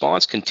bearish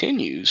response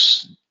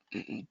continues,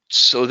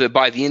 so that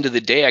by the end of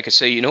the day, I could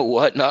say, you know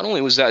what, not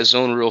only was that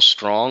zone real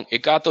strong,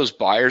 it got those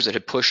buyers that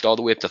had pushed all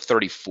the way up to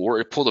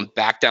 34, it pulled them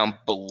back down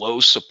below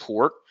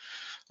support.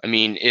 I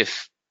mean,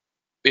 if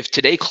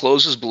today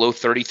closes below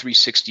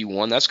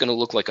 33.61, that's going to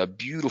look like a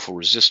beautiful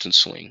resistance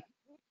swing.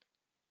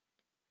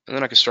 And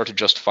then I can start to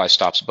justify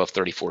stops above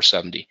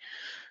 34.70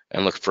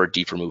 and look for a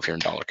deeper move here in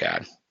dollar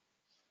CAD.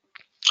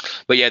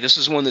 But yeah, this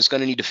is one that's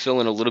going to need to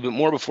fill in a little bit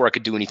more before I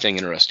could do anything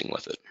interesting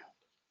with it.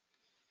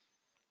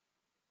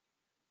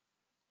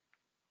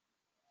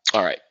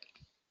 All right.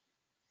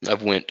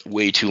 I've went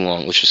way too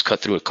long. Let's just cut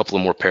through a couple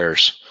of more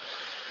pairs,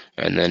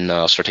 and then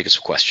I'll start taking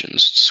some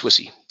questions.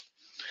 Swissy.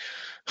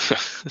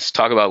 Let's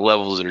talk about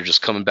levels that are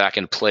just coming back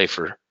into play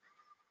for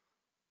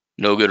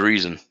no good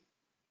reason.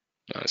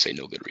 I say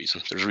no good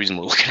reason. There's a reason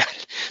we're looking at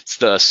it. It's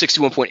the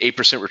 61.8%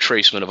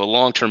 retracement of a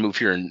long-term move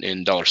here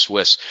in dollar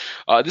Swiss.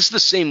 This is the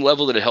same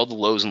level that it held the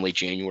lows in late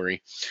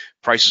January.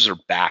 Prices are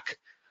back,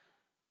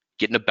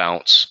 getting a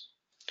bounce.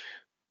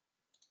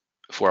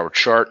 4-hour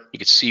chart, you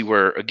can see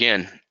where,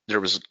 again, there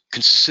was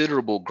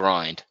considerable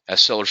grind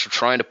as sellers were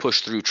trying to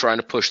push through, trying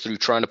to push through,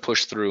 trying to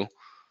push through.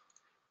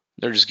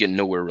 They're just getting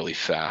nowhere really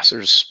fast.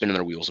 They're just spinning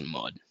their wheels in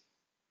mud.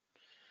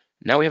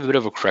 Now we have a bit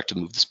of a corrective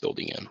move that's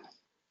building in.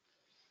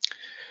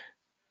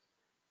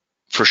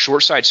 For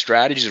short side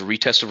strategies, a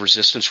retest of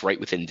resistance right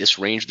within this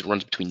range that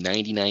runs between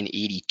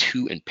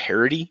 99.82 and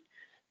parity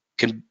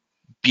can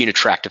be an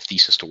attractive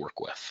thesis to work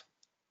with.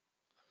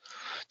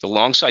 The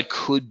long side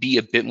could be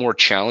a bit more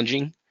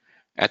challenging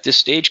at this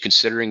stage,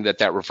 considering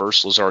that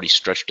reversal is already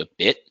stretched a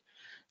bit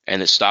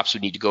and that stops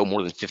would need to go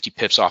more than 50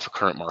 pips off of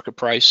current market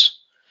price,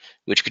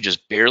 which could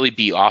just barely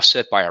be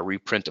offset by a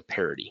reprint of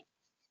parity.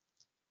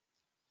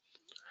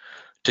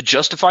 To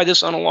justify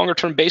this on a longer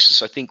term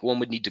basis, I think one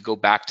would need to go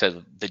back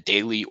to the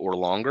daily or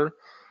longer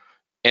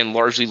and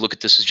largely look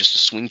at this as just a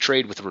swing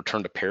trade with a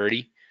return to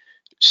parity.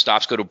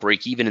 Stops go to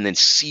break even and then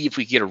see if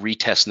we get a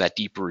retest in that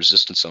deeper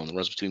resistance zone that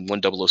runs between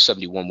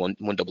 10071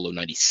 and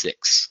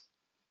 10096.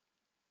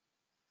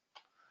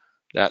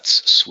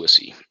 That's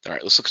Swissy. All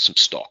right, let's look at some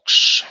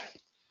stocks.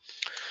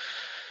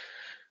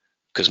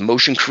 Because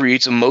motion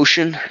creates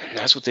emotion, and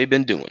that's what they've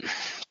been doing.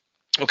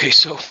 Okay,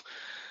 so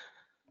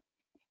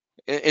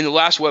In the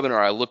last webinar,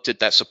 I looked at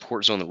that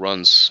support zone that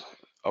runs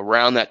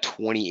around that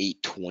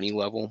 2820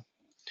 level.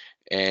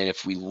 And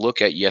if we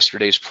look at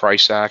yesterday's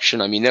price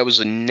action, I mean, that was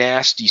a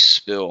nasty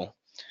spill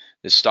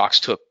that stocks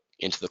took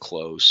into the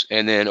close.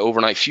 And then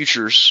overnight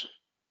futures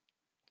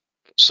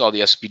saw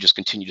the S&P just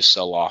continue to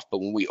sell off. But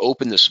when we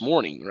opened this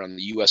morning around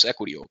the US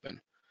equity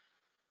open,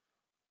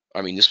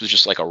 I mean, this was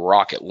just like a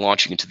rocket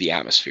launching into the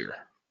atmosphere.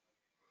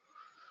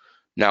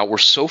 Now, we're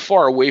so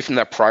far away from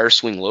that prior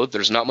swing low,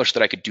 there's not much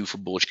that I could do for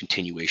bullish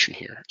continuation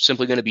here.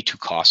 Simply going to be too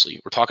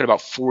costly. We're talking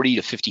about 40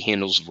 to 50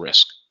 handles of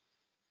risk,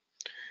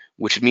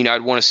 which would mean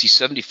I'd want to see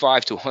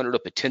 75 to 100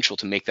 of potential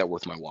to make that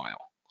worth my while.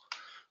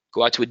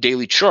 Go out to a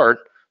daily chart,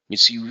 you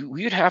see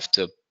we would have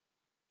to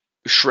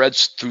shred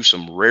through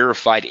some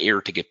rarefied air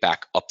to get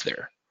back up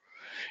there.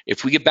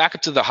 If we get back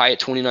up to the high at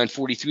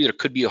 29.43, there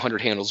could be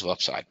 100 handles of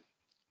upside,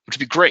 which would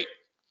be great.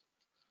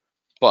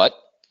 But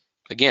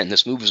again,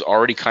 this move is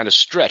already kind of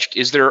stretched.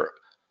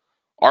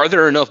 Are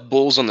there enough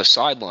bulls on the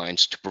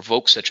sidelines to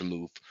provoke such a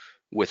move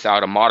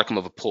without a modicum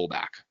of a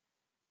pullback?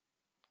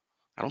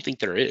 I don't think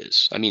there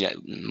is. I mean,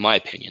 in my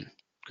opinion,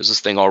 because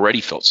this thing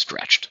already felt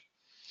stretched.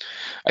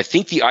 I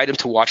think the item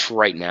to watch for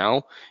right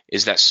now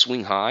is that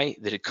swing high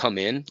that had come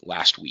in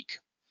last week.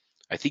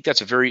 I think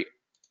that's a very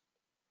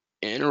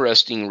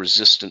interesting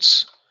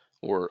resistance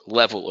or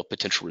level of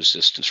potential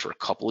resistance for a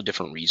couple of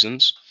different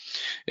reasons.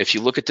 If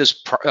you look at this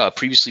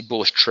previously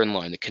bullish trend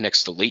line that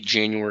connects the late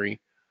January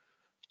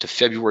to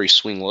February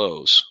swing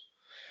lows,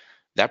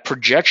 that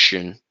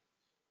projection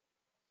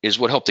is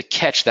what helped to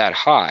catch that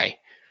high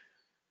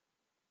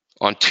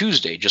on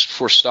Tuesday, just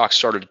before stocks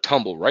started to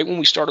tumble, right when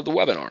we started the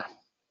webinar.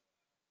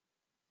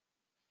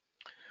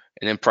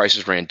 And then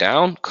prices ran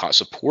down, caught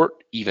support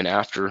even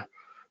after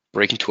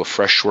breaking to a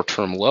fresh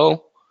short-term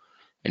low,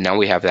 and now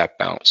we have that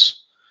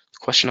bounce.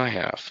 The question I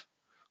have,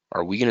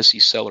 are we going to see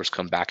sellers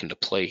come back into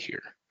play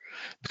here?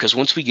 Because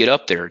once we get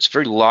up there, it's a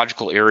very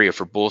logical area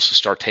for bulls to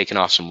start taking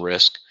off some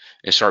risk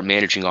and start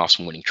managing off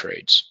some winning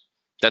trades.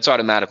 That's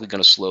automatically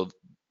going to slow.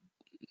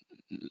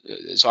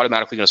 It's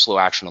automatically going to slow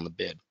action on the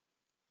bid.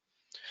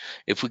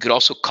 If we could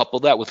also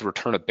couple that with a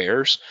return of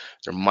bears,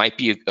 there might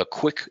be a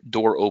quick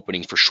door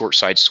opening for short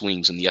side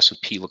swings in the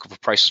S&P, looking for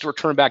prices to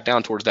return back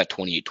down towards that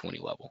 2820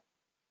 level.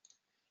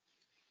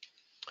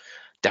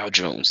 Dow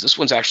Jones. This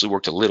one's actually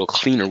worked a little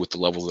cleaner with the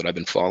level that I've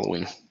been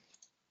following.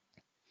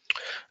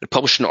 I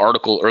published an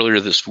article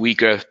earlier this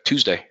week,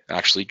 Tuesday,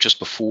 actually, just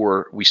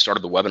before we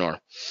started the webinar.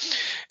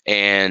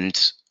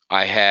 And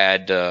I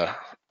had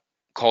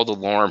called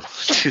alarm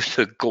to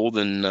the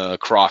golden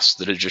cross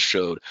that it just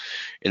showed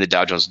in the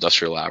Dow Jones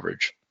Industrial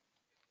Average.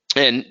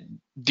 And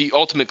the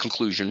ultimate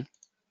conclusion,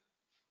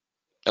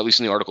 at least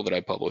in the article that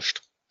I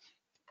published,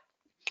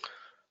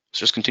 is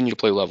just continue to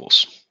play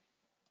levels.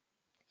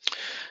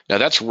 Now,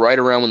 that's right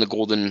around when the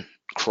golden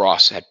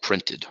cross had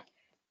printed.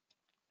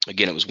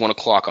 Again, it was 1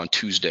 o'clock on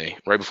Tuesday,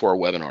 right before our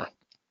webinar,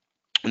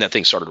 and that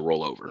thing started to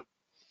roll over.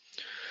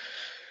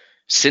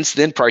 Since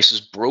then,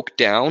 prices broke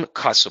down,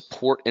 caught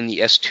support in the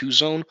S2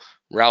 zone,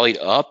 rallied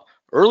up.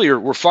 Earlier,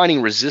 we're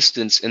finding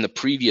resistance in the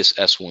previous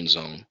S1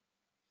 zone.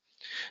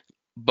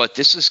 But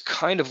this is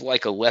kind of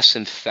like a less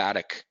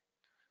emphatic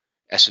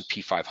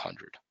S&P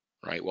 500,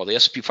 right? While the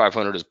S&P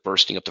 500 is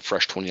bursting up to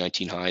fresh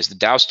 2019 highs, the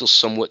Dow is still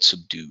somewhat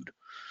subdued,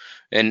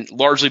 and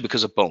largely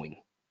because of Boeing.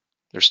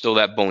 There's still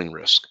that Boeing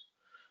risk.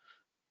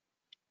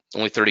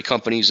 Only 30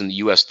 companies in the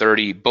US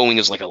 30. Boeing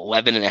is like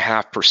 11.5%.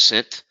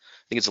 I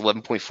think it's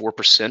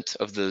 11.4%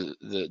 of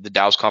the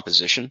Dow's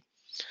composition.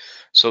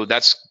 So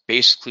that's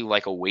basically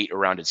like a weight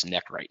around its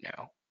neck right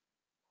now.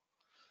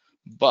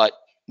 But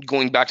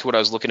going back to what I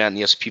was looking at in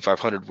the S&P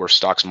 500, where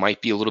stocks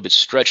might be a little bit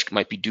stretched,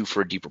 might be due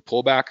for a deeper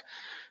pullback,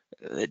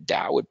 the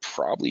Dow would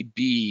probably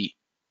be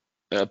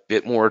a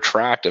bit more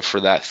attractive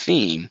for that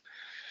theme,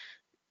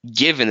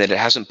 given that it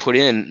hasn't put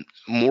in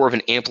more of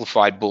an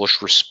amplified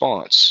bullish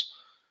response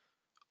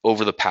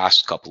over the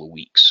past couple of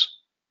weeks.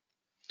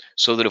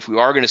 So that if we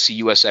are going to see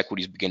U.S.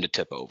 equities begin to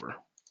tip over,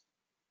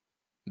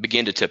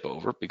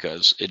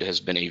 because it has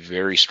been a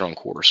very strong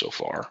quarter so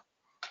far,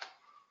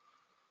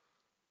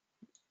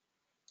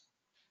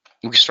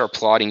 we can start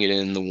plotting it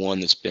in the one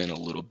that's been a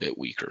little bit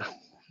weaker.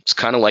 It's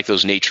kind of like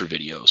those nature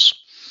videos.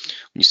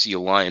 When you see a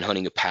lion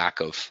hunting a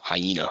pack of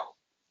hyena,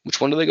 which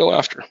one do they go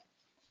after?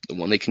 The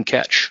one they can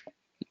catch.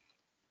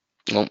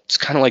 Well, it's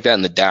kind of like that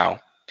in the Dow.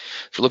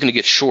 If you're looking to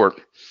get short,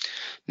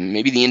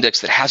 maybe the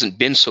index that hasn't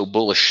been so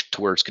bullish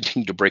to where it's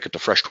continued to break up to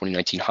fresh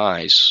 2019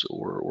 highs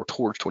or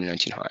towards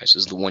 2019 highs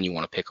is the one you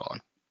want to pick on.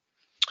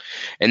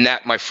 And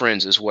that, my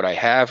friends, is what I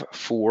have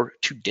for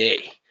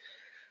today.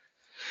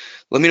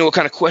 Let me know what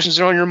kind of questions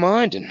are on your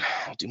mind, and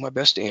I'll do my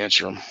best to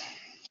answer them.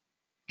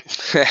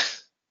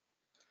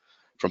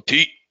 From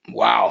Pete,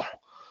 wow,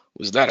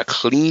 was that a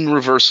clean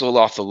reversal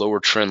off the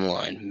lower trend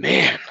line?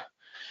 Man,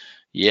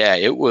 yeah,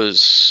 it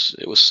was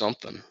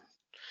something.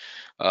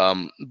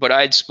 But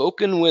I had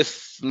spoken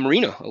with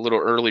Marina a little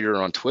earlier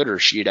on Twitter.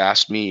 She had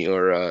asked me,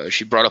 or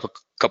she brought up a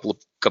couple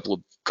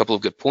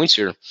of good points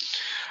here.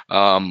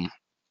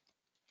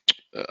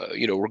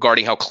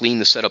 Regarding how clean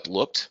the setup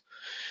looked.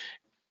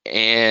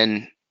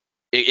 And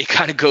it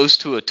kind of goes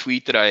to a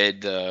tweet that I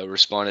had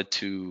responded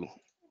to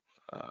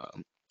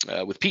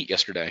with Pete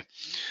yesterday.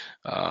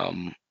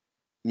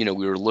 We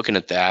were looking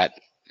at that,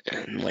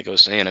 and like I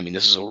was saying, I mean,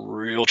 this is a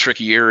real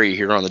tricky area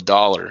here on the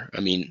dollar. I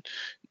mean,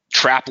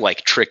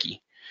 trap-like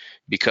tricky,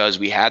 because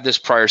we had this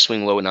prior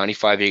swing low at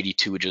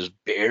 95.82, which just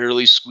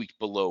barely squeaked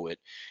below it.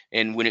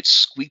 And when it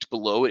squeaked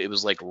below it, it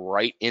was like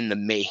right in the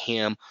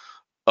mayhem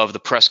of the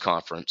press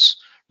conference,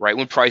 right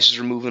when prices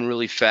are moving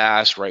really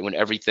fast, right when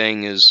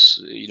everything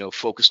is,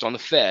 focused on the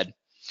Fed.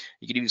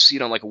 You could even see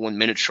it on like a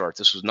 1-minute chart.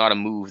 This was not a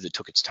move that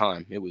took its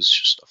time. It was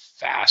just a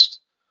fast,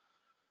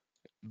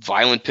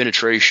 violent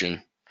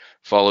penetration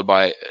followed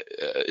by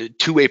a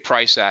two-way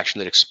price action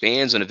that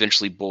expands and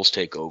eventually bulls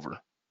take over.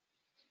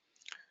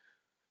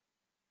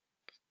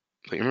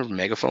 But you remember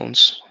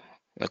megaphones?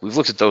 Like, we've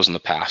looked at those in the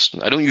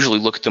past. I don't usually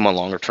look at them on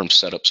longer term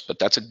setups, but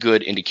that's a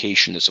good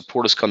indication that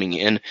support is coming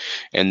in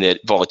and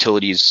that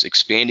volatility is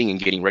expanding and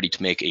getting ready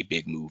to make a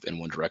big move in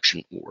one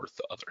direction or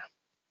the other.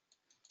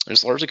 And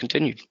it's largely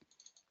continued.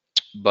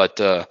 But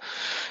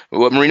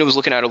what Marina was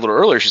looking at a little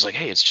earlier, she's like,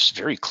 hey, it's just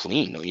very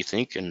clean, don't you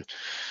think? And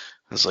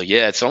I was like,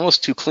 yeah, it's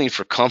almost too clean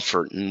for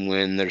comfort. And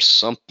when there's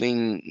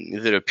something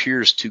that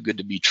appears too good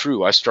to be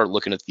true, I start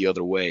looking at the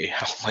other way,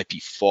 how it might be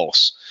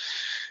false.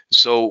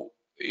 So,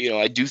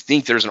 I do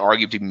think there's an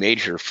argument to be made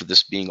here for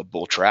this being a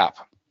bull trap.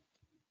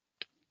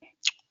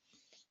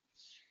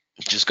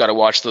 Just got to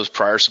watch those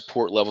prior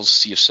support levels to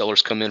see if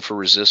sellers come in for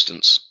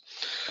resistance.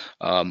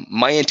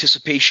 My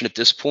anticipation at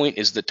this point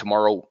is that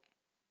tomorrow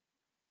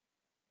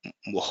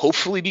will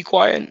hopefully be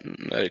quiet.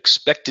 I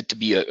expect it to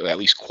be at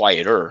least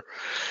quieter.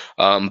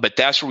 But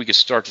that's where we could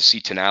start to see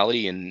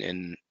tonality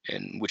and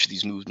which of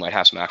these moves might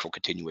have some actual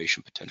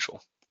continuation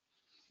potential.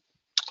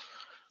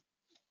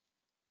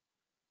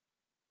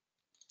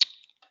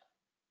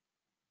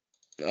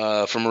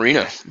 From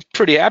Marina,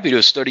 pretty happy to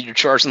have studied your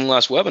charts in the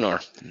last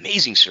webinar.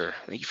 Amazing, sir.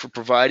 Thank you for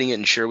providing it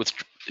and share with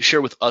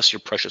us your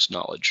precious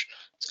knowledge.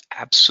 It's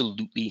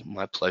absolutely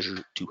my pleasure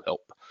to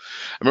help.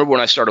 I remember when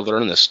I started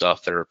learning this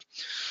stuff, there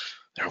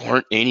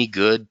weren't any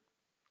good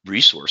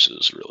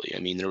resources, really. I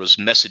mean, there was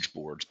message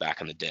boards back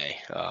in the day.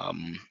 I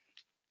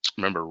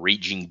remember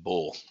Raging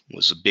Bull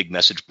was a big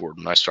message board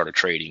when I started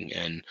trading,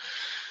 and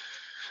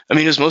I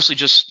mean, it was mostly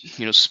just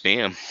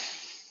spam,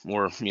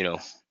 or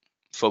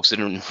folks that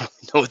didn't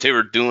know what they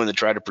were doing to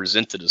try to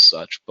present it as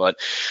such. But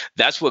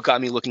that's what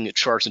got me looking at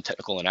charts and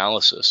technical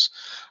analysis.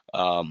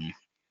 So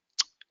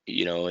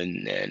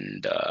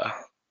when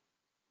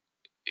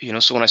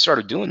I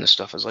started doing this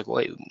stuff, I was like, well,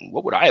 wait,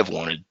 what would I have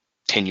wanted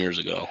 10 years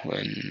ago,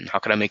 and how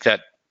could I make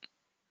that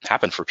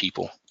happen for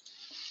people?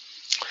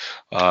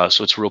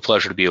 So it's a real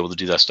pleasure to be able to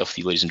do that stuff with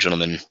you, ladies and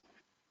gentlemen,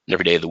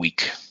 every day of the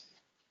week.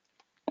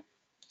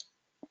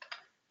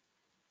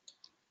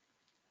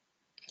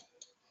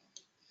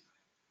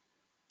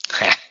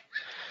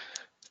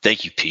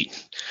 Thank you,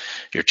 Pete.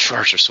 Your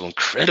charts are so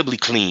incredibly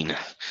clean.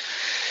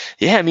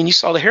 Yeah, I mean, you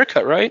saw the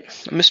haircut, right?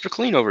 I'm Mr.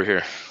 Clean over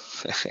here.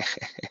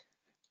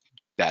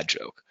 Bad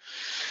joke.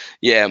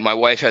 Yeah, my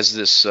wife has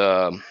this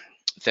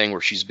thing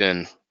where she's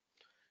been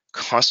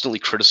constantly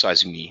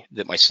criticizing me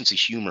that my sense of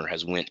humor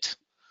has went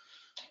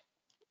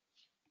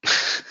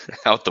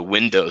out the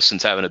window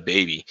since having a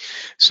baby.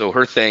 So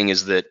her thing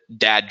is that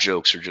dad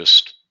jokes are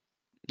just,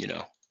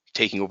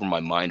 taking over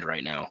my mind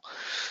right now.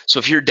 So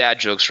if you hear dad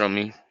jokes from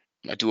me,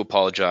 I do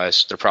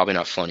apologize. They're probably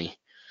not funny.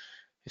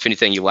 If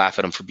anything, you laugh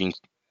at them for being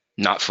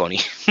not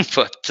funny.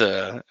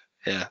 But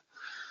yeah,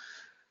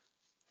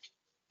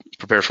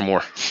 prepare for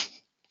more.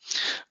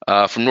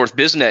 From North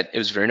BizNet, it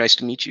was very nice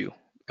to meet you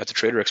at the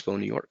Trader Expo in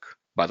New York,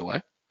 by the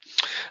way.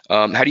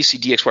 How do you see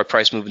DXY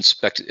price move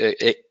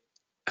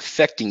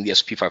affecting the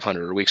S&P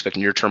 500? Are we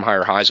expecting near-term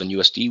higher highs on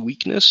USD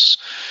weakness?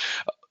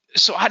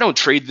 So I don't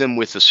trade them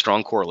with a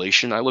strong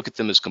correlation. I look at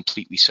them as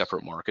completely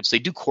separate markets. They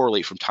do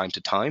correlate from time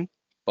to time,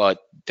 but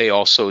they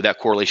also, that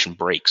correlation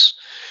breaks.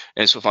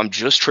 And so if I'm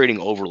just trading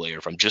overlay, or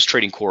if I'm just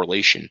trading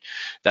correlation,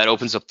 that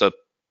opens up the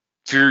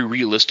very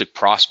realistic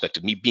prospect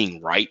of me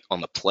being right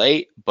on the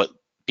play, but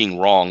being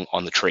wrong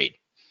on the trade.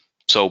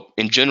 So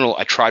in general,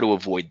 I try to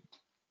avoid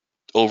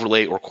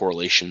overlay or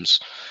correlations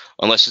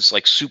unless it's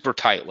like super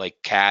tight, like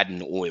CAD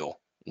and oil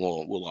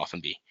will often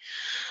be.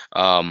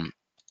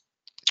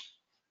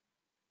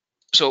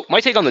 So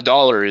my take on the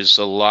dollar is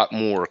a lot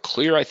more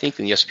clear, I think,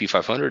 than the S&P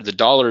 500. The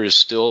dollar is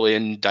still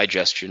in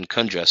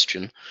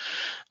congestion,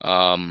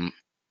 and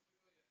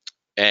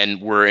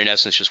we're in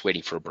essence just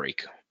waiting for a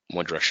break,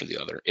 one direction or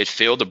the other. It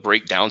failed to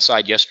break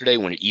downside yesterday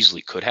when it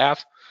easily could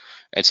have,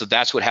 and so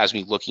that's what has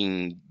me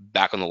looking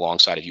back on the long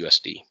side of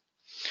USD.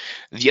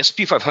 The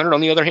S&P 500,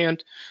 on the other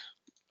hand,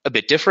 a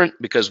bit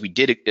different because we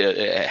did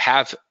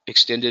have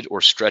extended or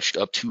stretched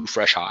up to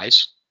fresh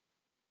highs.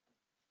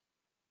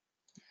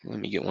 Let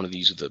me get one of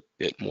these with a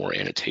bit more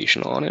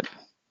annotation on it.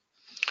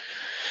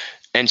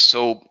 And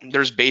so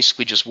there's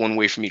basically just one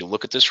way for me to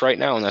look at this right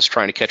now, and that's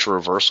trying to catch a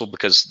reversal,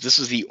 because this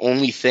is the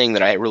only thing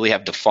that I really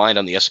have defined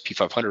on the S&P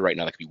 500 right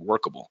now that could be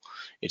workable.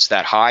 It's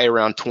that high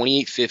around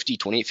 2850,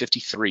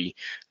 2853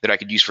 that I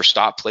could use for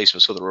stop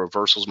placement, so the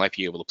reversals might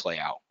be able to play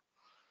out.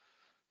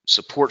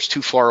 Support's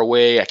too far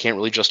away. I can't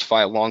really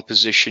justify a long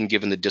position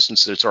given the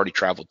distance that it's already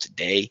traveled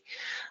today.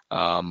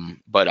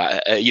 But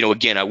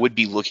again, I would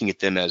be looking at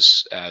them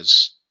as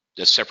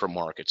separate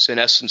markets. In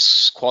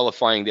essence,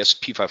 qualifying the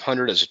S&P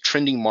 500 as a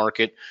trending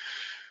market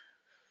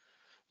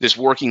that's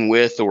working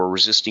with or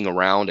resisting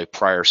around a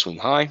prior swing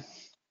high,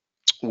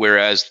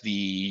 whereas the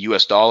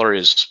US dollar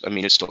is,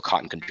 it's still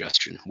caught in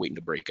congestion, waiting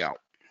to break out.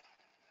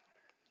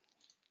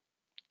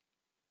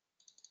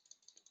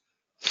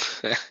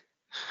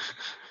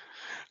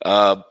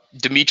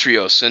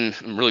 Demetrios, and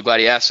I'm really glad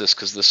he asked this,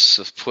 because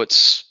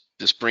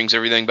this brings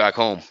everything back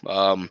home.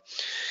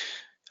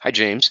 Hi,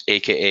 James,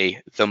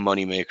 aka the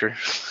Moneymaker.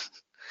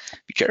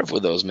 Be careful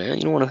with those, man.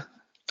 You don't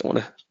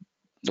want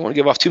to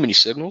give off too many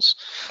signals.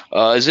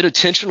 Is it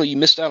intentional you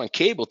missed out on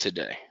cable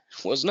today?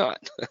 Was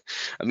not.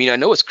 I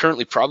know it's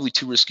currently probably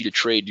too risky to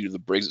trade due to the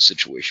Brexit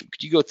situation.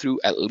 Could you go through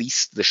at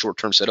least the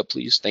short-term setup,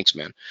 please? Thanks,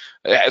 man.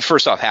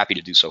 First off, happy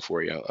to do so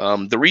for you.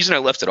 The reason I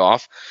left it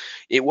off,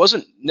 it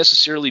wasn't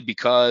necessarily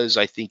because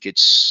I think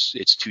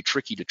it's too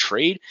tricky to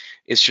trade.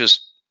 It's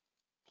just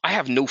I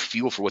have no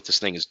feel for what this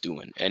thing is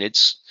doing, and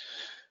it's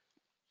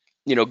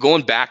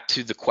going back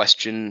to the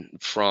question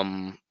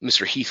from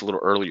Mr. Heath a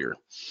little earlier,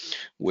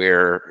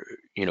 where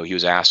he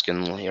was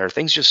asking, are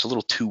things just a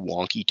little too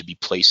wonky to be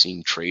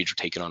placing trades or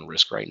taking on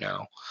risk right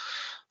now?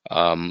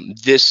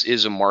 This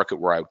is a market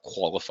where I would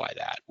qualify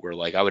that, where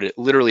I would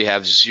literally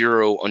have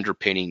zero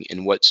underpinning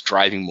in what's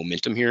driving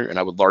momentum here, and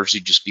I would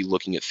largely just be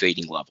looking at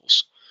fading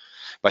levels.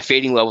 By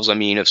fading levels, I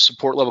mean if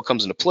support level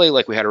comes into play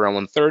like we had around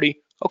 130,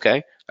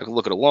 okay, I can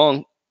look at a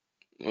long,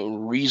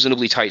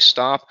 reasonably tight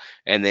stop,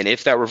 and then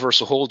if that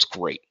reversal holds,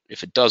 great.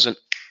 If it doesn't,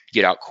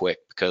 get out quick,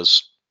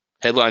 because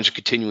headlines are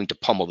continuing to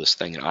pummel this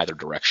thing in either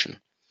direction.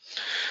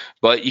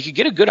 But you could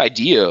get a good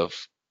idea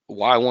of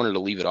why I wanted to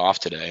leave it off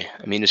today.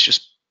 It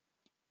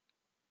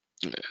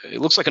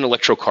looks like an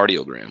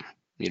electrocardiogram.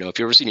 If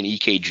you've ever seen an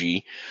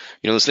EKG,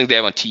 this thing they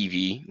have on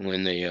TV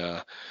when they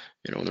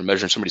when they're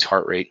measuring somebody's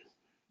heart rate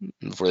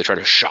before they try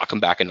to shock them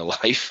back into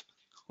life.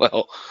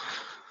 Well,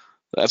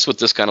 that's what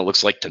this kind of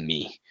looks like to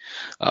me.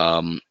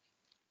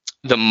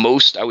 The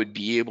most I would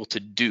be able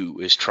to do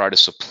is try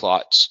to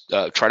plot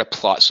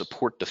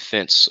support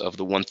defense of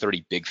the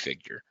 130 big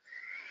figure.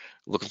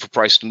 Looking for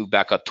price to move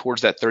back up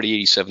towards that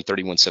 3087,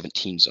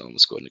 3117 zone.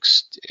 Let's go ahead and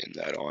extend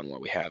that on while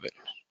we have it.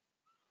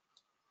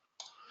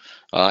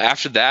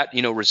 After that,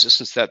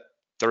 resistance that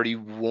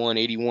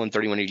 3181,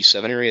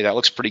 3187 area, that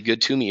looks pretty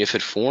good to me if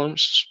it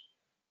forms.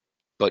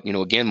 But,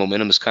 again,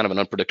 momentum is kind of an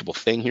unpredictable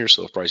thing here.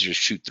 So if prices just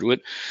shoot through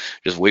it,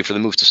 just wait for the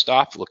move to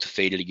stop, look to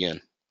fade it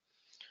again.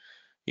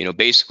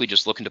 Basically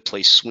just looking to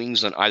place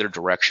swings on either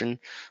direction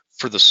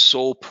for the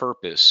sole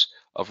purpose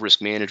of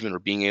risk management, or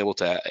being able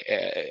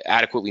to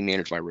adequately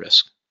manage my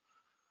risk,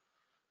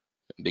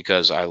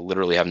 because I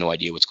literally have no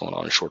idea what's going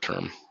on in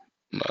short-term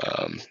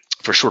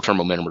for short-term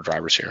momentum or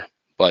drivers here.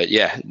 But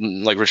yeah,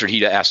 like Richard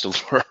Heat asked a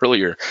little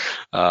earlier,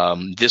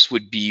 this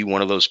would be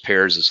one of those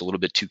pairs that's a little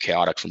bit too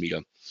chaotic for me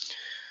to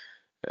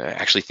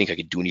actually think I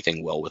could do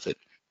anything well with it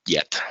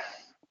yet.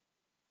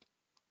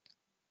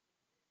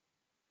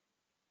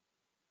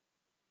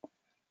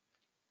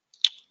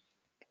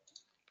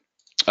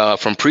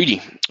 From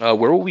Preeti,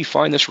 where will we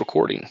find this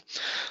recording?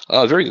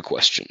 Very good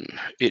question.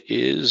 It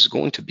is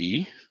going to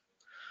be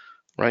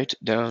right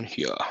down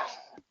here.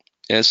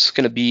 And it's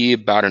going to be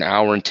about an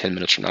hour and 10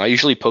 minutes from now. I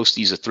usually post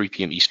these at 3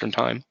 p.m. Eastern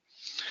time.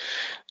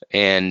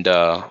 And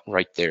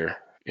right there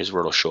is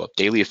where it'll show up.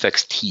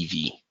 DailyFX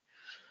TV,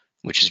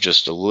 which is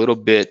just a little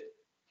bit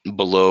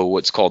below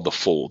what's called the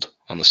fold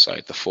on the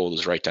site. The fold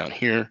is right down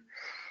here.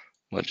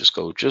 Let's just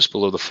go just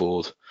below the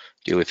fold.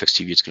 DailyFX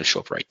TV, it's going to show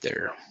up right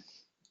there.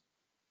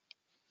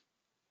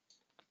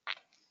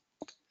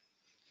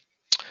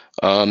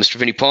 Mr.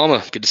 Vinny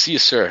Palma, good to see you,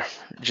 sir.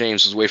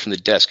 James was away from the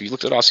desk. Have you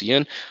looked at Aussie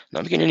Yen?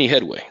 Not getting any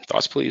headway.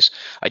 Thoughts, please?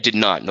 I did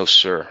not. No,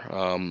 sir.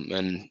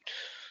 And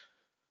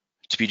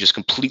to be just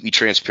completely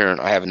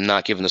transparent, I have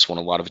not given this one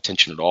a lot of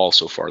attention at all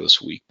so far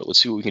this week, but let's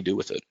see what we can do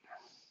with it.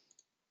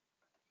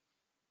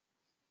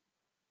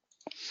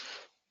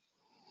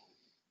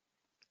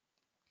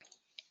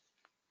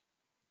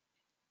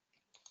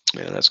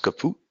 Yeah, that's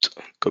kaput,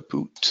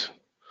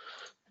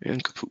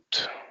 and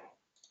kaput.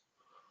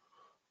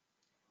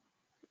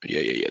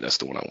 Yeah, that's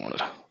the one I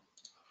wanted.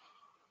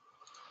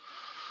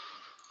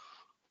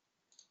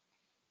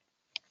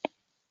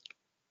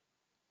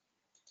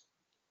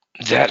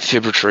 That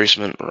fib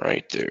retracement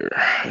right there,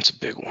 that's a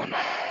big one.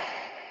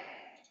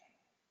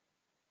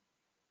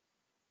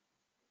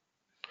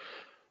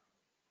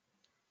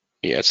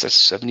 Yeah, it's that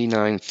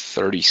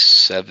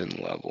 79.37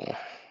 level.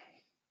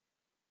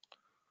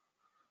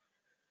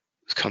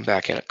 It's come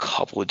back in a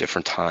couple of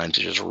different times.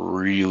 It's just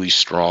really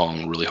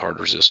strong, really hard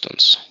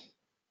resistance.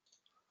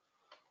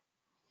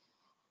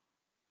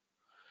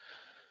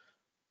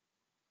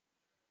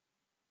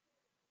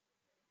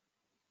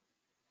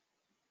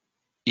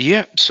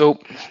 Yeah, so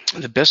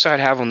the best I'd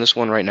have on this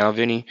one right now,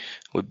 Vinny,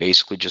 would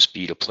basically just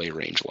be to play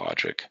range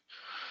logic.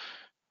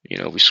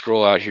 We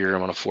scroll out here,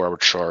 I'm on a 4-hour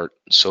chart.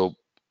 So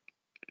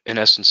in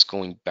essence,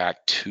 going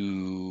back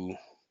to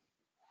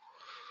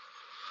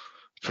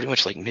pretty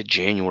much like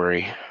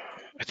mid-January,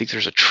 I think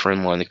there's a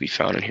trend line that can be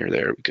found in here.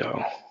 There we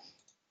go.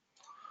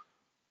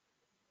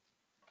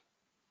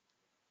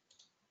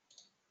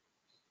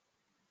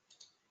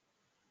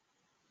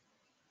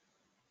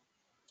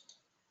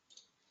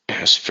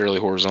 Yeah, it's fairly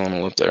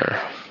horizontal up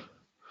there.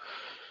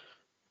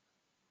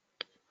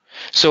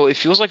 So it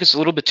feels like it's a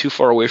little bit too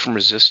far away from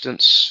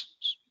resistance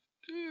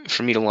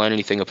for me to line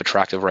anything up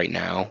attractive right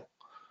now.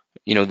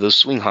 Those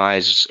swing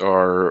highs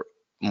are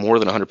more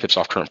than 100 pips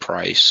off current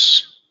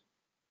price,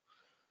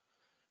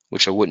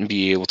 which I wouldn't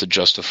be able to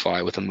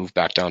justify with a move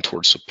back down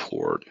towards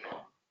support.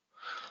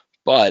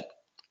 But,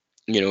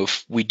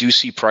 if we do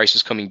see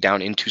prices coming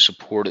down into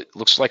support, it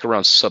looks like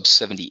around sub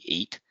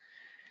 78,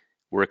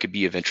 where it could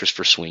be of interest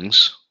for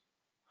swings,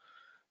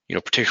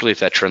 particularly if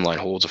that trend line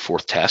holds a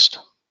fourth test.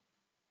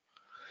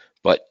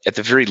 But at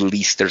the very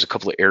least, there's a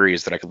couple of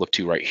areas that I could look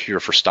to right here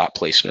for stop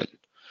placement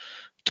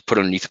to put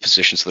underneath the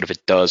position so that if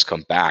it does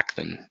come back,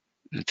 then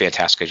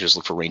fantastic. I just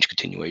look for range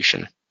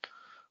continuation.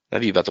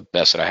 That'd be about the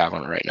best that I have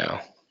on it right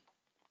now.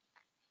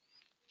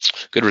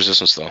 Good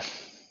resistance, though.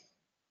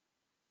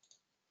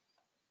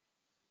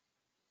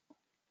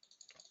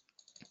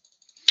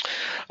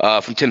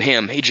 From Tim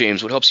Ham, hey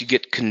James, what helps you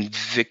get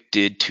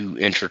convicted to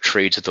enter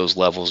trades at those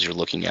levels you're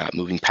looking at,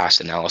 moving past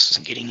analysis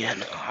and getting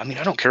in? I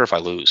don't care if I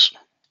lose.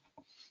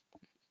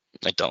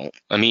 I don't.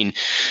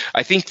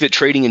 I think that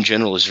trading in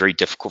general is very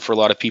difficult for a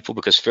lot of people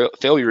because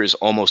failure is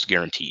almost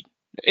guaranteed.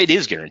 It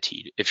is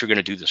guaranteed if you're going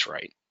to do this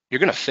right. You're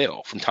going to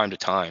fail from time to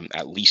time,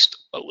 at least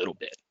a little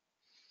bit.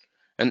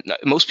 And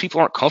most people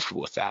aren't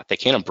comfortable with that. They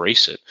can't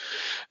embrace it.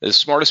 The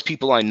smartest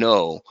people I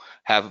know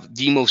have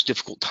the most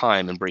difficult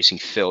time embracing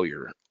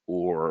failure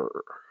or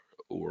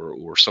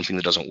something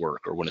that doesn't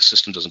work or when a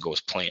system doesn't go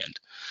as planned.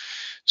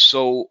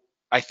 So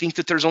I think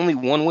that there's only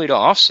one way to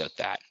offset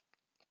that.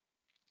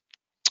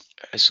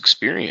 It's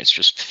experience,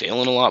 just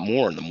failing a lot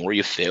more. And the more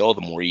you fail,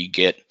 the more you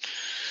get,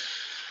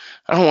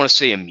 I don't want to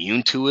say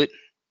immune to it,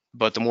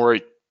 but the more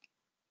it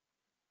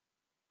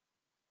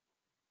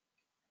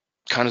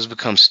kind of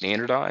becomes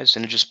standardized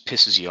and it just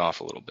pisses you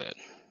off a little bit.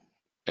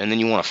 And then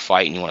you want to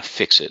fight and you want to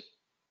fix it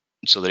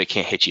so that it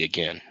can't hit you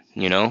again,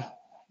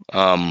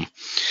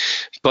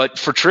 But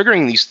for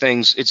triggering these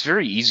things, it's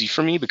very easy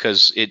for me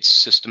because it's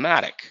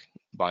systematic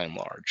by and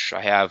large.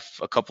 I have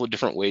a couple of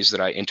different ways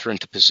that I enter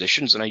into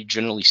positions, and I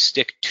generally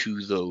stick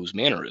to those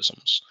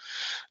mannerisms.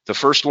 The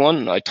first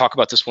one, I talk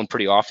about this one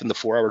pretty often, the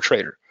 4-hour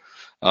trader.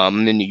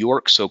 I'm in New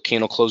York, so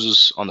candle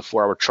closes on the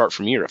 4-hour chart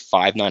from here at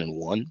 5, 9, and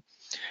 1.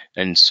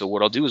 And so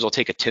what I'll do is I'll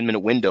take a 10-minute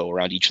window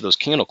around each of those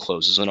candle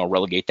closes, and I'll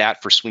relegate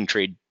that for swing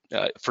trade,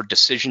 for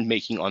decision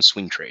making on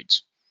swing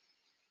trades.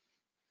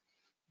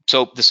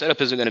 So the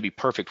setup isn't going to be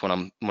perfect when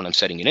I'm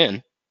setting it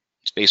in.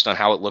 It's based on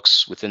how it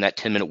looks within that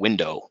 10-minute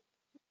window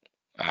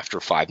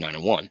after 5, 9,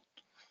 and 1.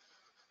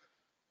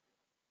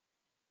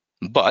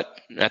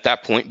 But at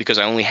that point, because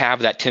I only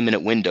have that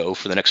 10-minute window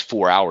for the next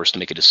 4 hours to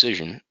make a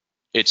decision,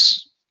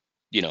 it's,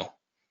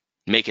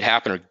 make it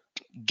happen or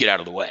get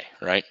out of the way,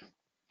 right?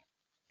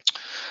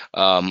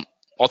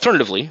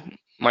 Alternatively,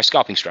 my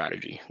scalping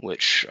strategy,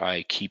 which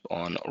I keep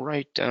on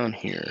right down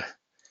here.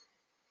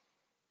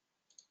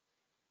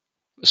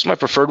 This is my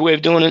preferred way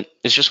of doing it.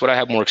 It's just what I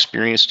have more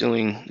experience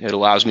doing. It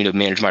allows me to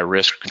manage my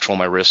risk, control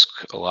my risk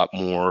a lot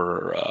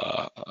more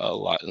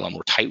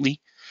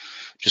tightly,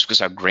 just because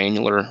how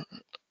granular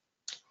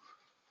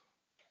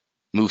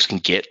moves can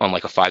get on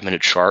like a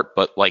 5-minute chart.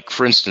 But like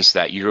for instance,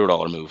 that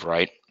Eurodollar move,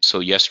 right? So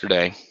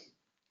yesterday,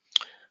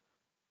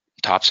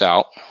 tops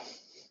out,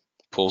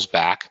 pulls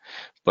back,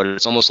 but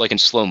it's almost like in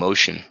slow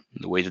motion,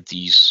 the way that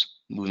these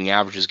moving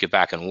averages get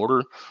back in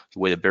order, the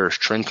way the bearish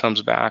trend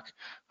comes back,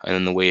 and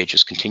then the way it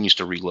just continues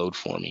to reload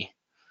for me.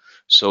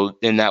 So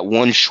in that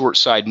one short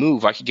side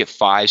move, I could get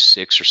 5,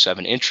 6, or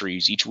 7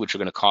 entries, each of which are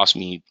going to cost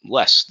me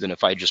less than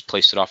if I just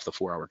placed it off the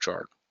 4-hour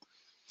chart.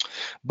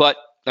 But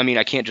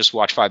I can't just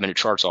watch 5-minute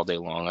charts all day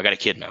long. I got a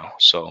kid now,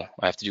 so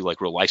I have to do like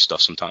real life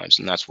stuff sometimes,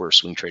 and that's where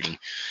swing trading,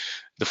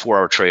 the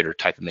 4-hour trader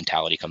type of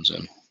mentality comes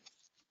in.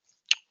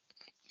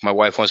 My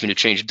wife wants me to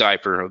change a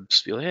diaper. I'll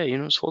just be like, hey,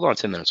 just hold on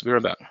 10 minutes. I'll be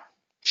right back.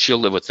 She'll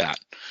live with that.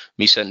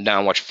 Me sitting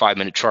down, watch a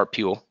 5-minute chart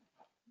peel,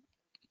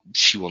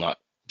 she will not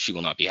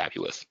be happy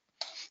with.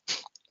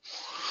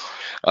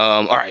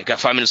 All right, got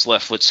 5 minutes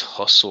left. Let's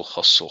hustle.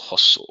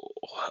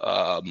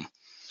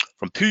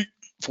 From Pete,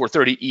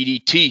 4:30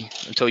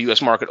 EDT until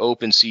U.S. market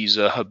open sees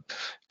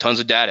tons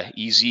of data,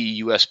 EZ,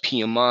 U.S.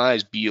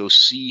 PMIs,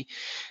 BOC,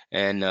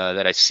 and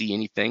that I see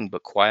anything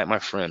but quiet, my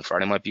friend.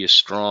 Friday might be a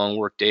strong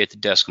work day at the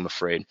desk, I'm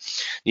afraid.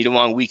 Need a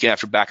long weekend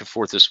after back and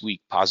forth this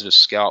week. Positive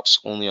scalps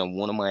only on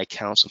one of my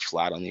accounts and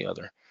flat on the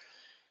other.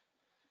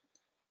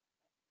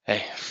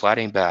 Hey, flat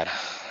ain't bad.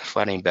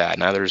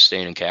 Neither is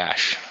staying in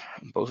cash.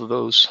 Both of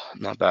those,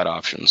 not bad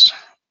options.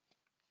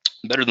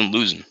 Better than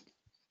losing.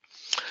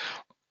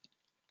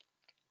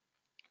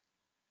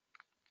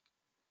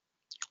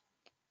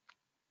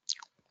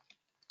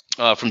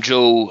 From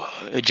Joe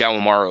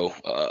Jawamaro.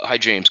 Hi,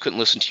 James. Couldn't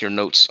listen to your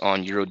notes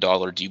on euro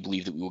dollar. Do you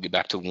believe that we will get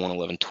back to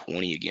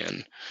 111.20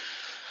 again?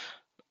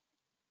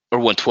 Or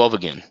 112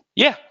 again?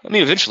 Yeah, I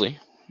mean, eventually.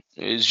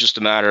 It's just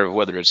a matter of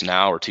whether it's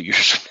now or 2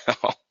 years from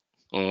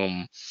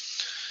now.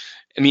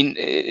 I mean,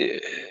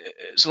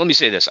 so let me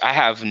say this. I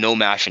have no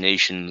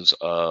machinations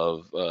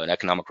of an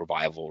economic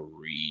revival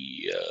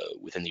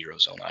within the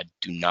Eurozone. I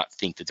do not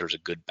think that there's a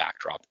good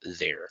backdrop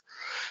there.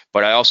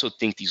 But I also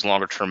think these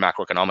longer-term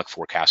macroeconomic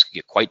forecasts can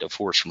get quite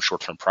divorced from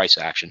short-term price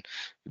action,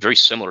 very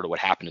similar to what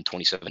happened in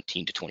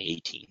 2017 to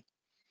 2018.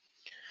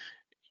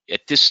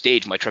 At this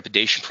stage, my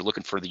trepidation for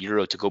looking for the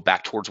euro to go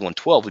back towards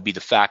 112 would be the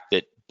fact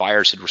that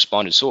buyers had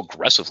responded so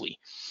aggressively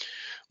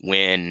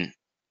when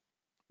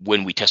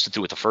we tested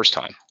through it the first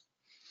time.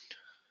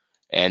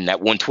 And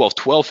that 112.12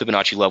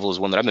 Fibonacci level is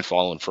one that I've been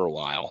following for a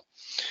while,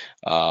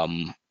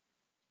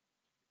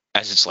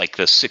 as it's like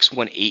the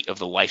 618 of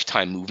the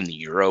lifetime move in the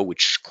euro,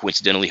 which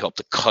coincidentally helped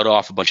to cut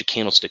off a bunch of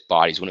candlestick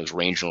bodies when it was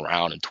ranging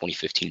around in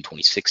 2015,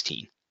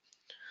 2016.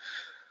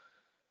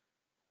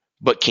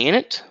 But can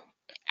it?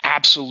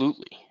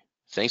 Absolutely.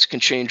 Things can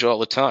change all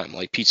the time.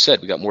 Like Pete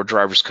said, we got more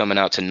drivers coming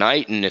out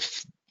tonight, and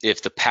if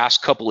the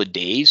past couple of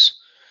days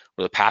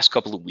or the past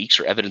couple of weeks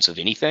are evidence of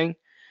anything,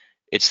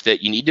 it's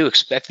that you need to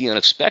expect the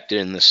unexpected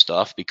in this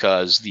stuff,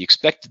 because the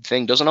expected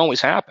thing doesn't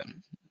always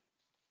happen.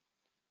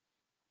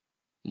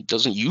 It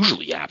doesn't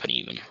usually happen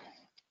even.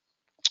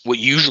 What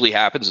usually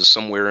happens is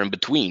somewhere in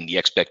between the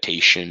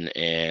expectation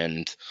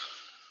and,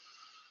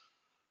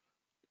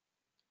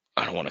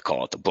 I don't want to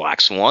call it the black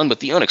swan,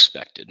 but the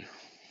unexpected.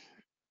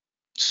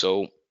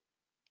 So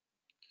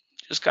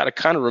just got to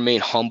kind of remain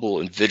humble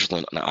and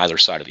vigilant on either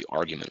side of the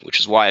argument, which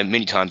is why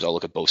many times I'll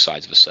look at both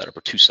sides of a setup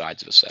or two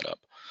sides of a setup,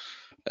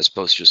 as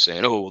opposed to just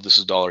saying, oh, well, this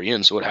is dollar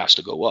yen, so it has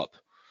to go up.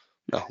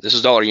 No, this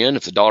is dollar yen.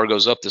 If the dollar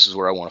goes up, this is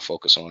where I want to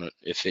focus on it.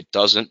 If it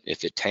doesn't,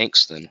 if it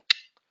tanks, then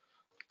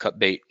cut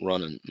bait,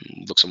 run, and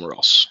look somewhere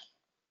else.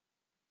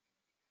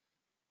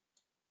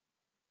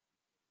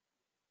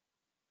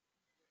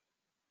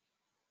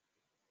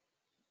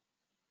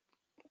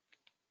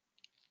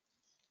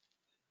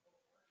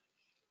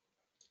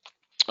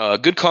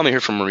 Good comment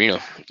here from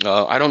Marina.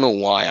 I don't know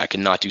why I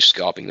cannot do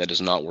scalping. That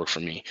does not work for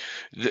me.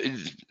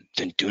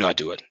 Then do not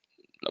do it,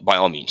 by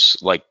all means.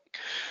 Like,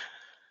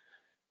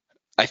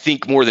 I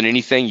think more than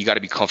anything, you got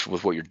to be comfortable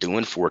with what you're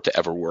doing for it to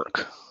ever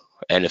work.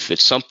 And if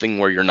it's something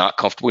where you're not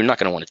comfortable, you're not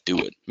going to want to do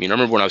it. I mean, I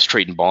remember when I was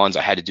trading bonds,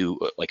 I had to do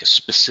like a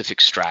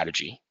specific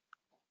strategy.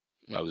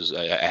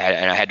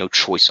 I had no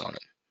choice on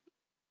it,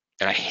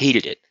 and I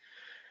hated it.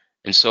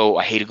 And so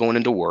I hated going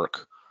into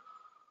work.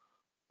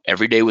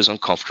 Every day was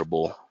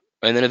uncomfortable.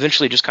 And then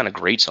eventually it just kind of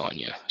grates on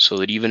you, so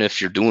that even if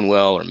you're doing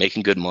well or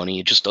making good money,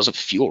 it just doesn't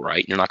feel right.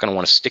 And you're not going to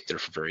want to stick there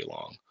for very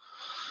long.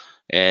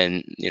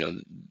 And,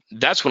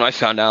 that's when I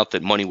found out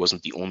that money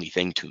wasn't the only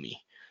thing to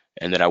me,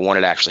 and that I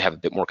wanted to actually have a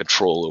bit more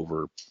control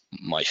over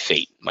my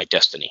fate, my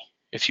destiny,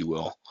 if you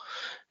will,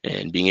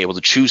 and being able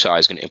to choose how I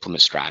was going to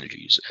implement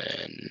strategies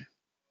and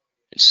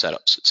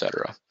setups,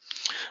 etc.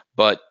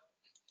 But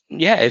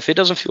yeah, if it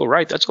doesn't feel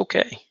right, that's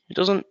okay. It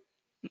doesn't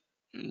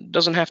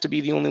have to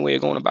be the only way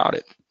of going about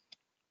it.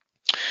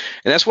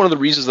 And that's one of the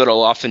reasons that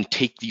I'll often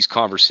take these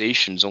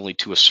conversations only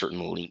to a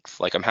certain length.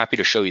 Like, I'm happy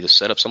to show you the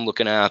setups I'm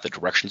looking at, the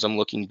directions I'm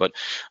looking, but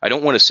I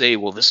don't want to say,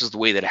 well, this is the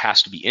way that it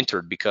has to be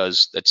entered,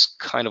 because that's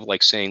kind of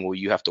like saying, well,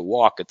 you have to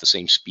walk at the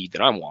same speed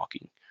that I'm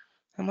walking.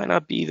 That might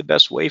not be the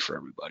best way for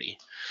everybody.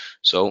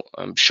 So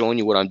I'm showing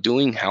you what I'm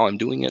doing, how I'm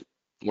doing it,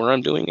 where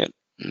I'm doing it,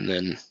 and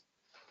then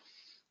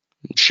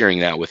sharing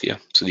that with you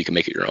so that you can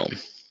make it your own,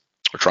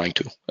 or trying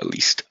to, at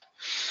least.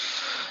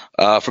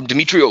 From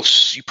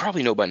Dimitrios, you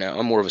probably know by now,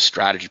 I'm more of a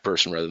strategy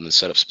person rather than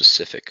setup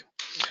specific.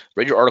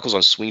 Read your articles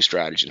on swing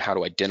strategies and how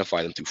to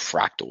identify them through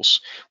fractals.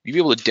 Will you be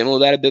able to demo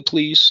that a bit,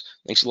 please?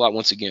 Thanks a lot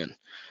once again.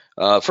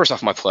 First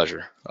off, my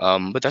pleasure.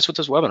 But that's what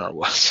this webinar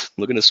was.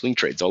 Looking at swing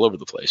trades all over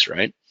the place,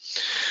 right?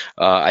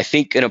 I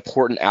think an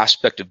important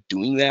aspect of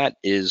doing that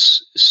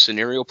is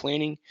scenario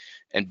planning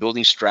and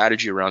building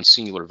strategy around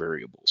singular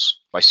variables.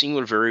 By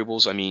singular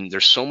variables, I mean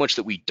there's so much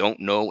that we don't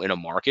know in a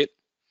market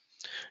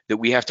that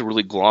we have to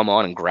really glom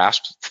on and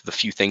grasp the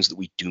few things that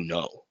we do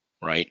know,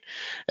 right?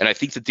 And I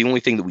think that the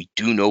only thing that we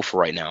do know for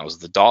right now is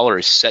the dollar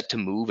is set to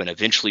move and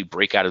eventually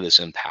break out of this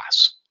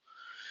impasse.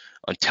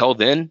 Until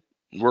then,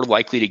 we're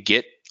likely to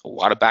get a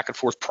lot of back and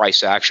forth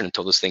price action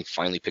until this thing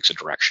finally picks a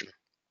direction.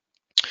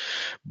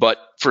 But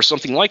for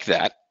something like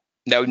that,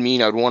 that would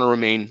mean I would want to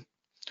remain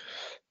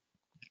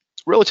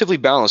relatively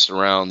balanced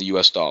around the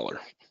US dollar.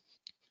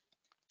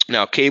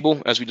 Now,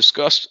 cable, as we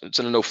discussed, it's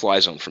in a no-fly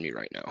zone for me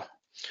right now.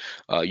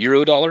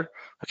 Euro dollar,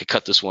 I could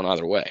cut this one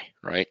either way,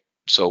 right?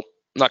 So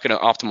I'm not going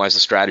to optimize the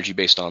strategy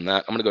based on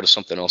that. I'm going to go to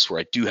something else where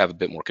I do have a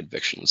bit more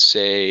conviction. Let's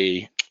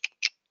say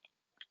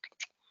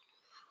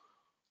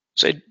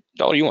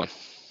dollar yuan.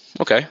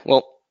 Okay,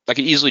 well, I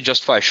could easily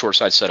justify a short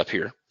side setup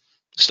here,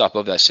 stop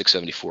above that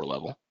 674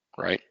 level,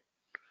 right?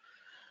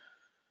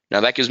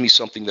 Now that gives me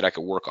something that I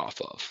could work off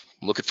of.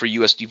 I'm looking for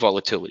USD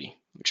volatility,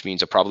 which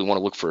means I probably want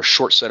to look for a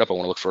short setup. I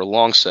want to look for a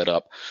long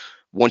setup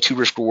 1-2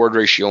 risk reward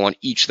ratio on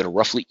each that are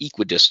roughly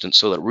equidistant,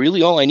 so that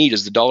really all I need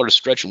is the dollar to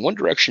stretch in one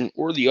direction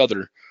or the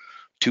other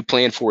to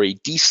plan for a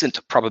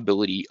decent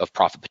probability of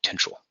profit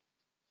potential.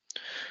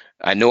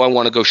 I know I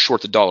want to go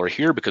short the dollar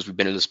here because we've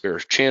been in this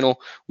bearish channel.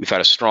 We've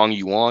had a strong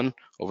yuan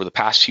over the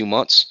past few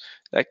months.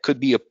 That could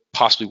be a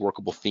possibly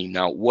workable theme.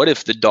 Now, what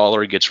if the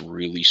dollar gets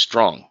really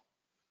strong?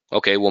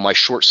 Okay, well, my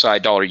short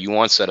side dollar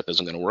yuan setup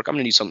isn't going to work. I'm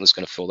going to need something that's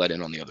going to fill that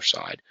in on the other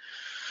side.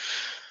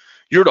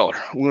 Euro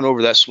dollar, we went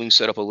over that swing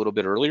setup a little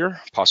bit earlier.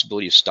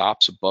 Possibility of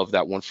stops above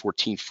that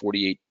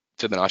 114.48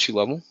 Fibonacci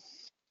level.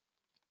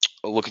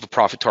 Looking for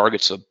profit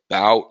targets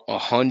about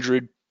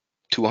 100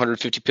 to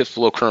 150 pips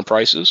below current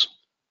prices.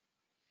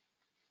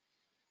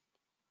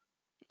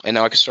 And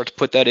now I can start to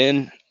put that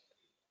in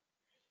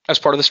as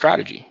part of the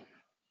strategy,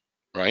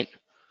 right?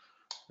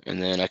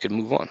 And then I could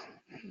move on.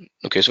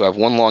 Okay, so I have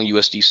one long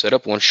USD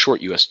setup, one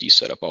short USD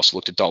setup. I also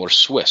looked at dollar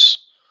Swiss.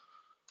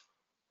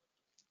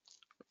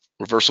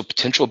 Reversal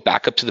potential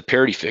back up to the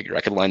parity figure.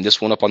 I could line this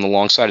one up on the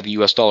long side of the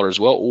US dollar as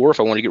well. Or if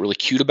I want to get really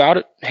cute about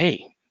it,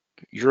 hey,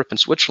 Europe and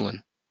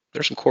Switzerland,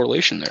 there's some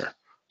correlation there.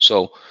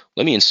 So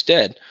let me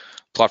instead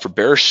plot for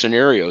bearish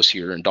scenarios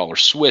here in dollar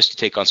Swiss to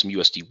take on some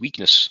USD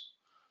weakness.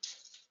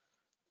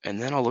 And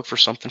then I'll look for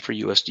something for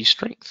USD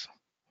strength,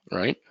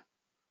 right?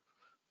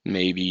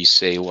 Maybe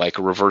say like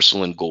a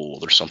reversal in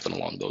gold or something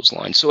along those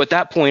lines. So at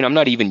that point, I'm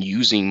not even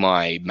using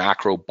my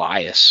macro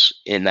bias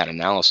in that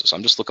analysis.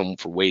 I'm just looking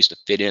for ways to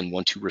fit in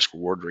 1-2 risk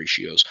reward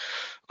ratios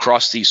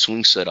across these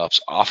swing setups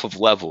off of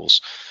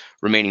levels,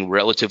 remaining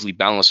relatively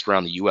balanced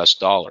around the US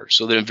dollar.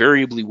 So that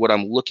invariably what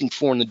I'm looking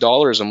for in the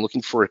dollar is I'm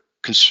looking for a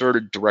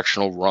concerted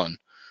directional run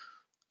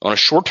on a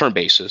short-term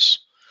basis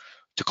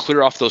to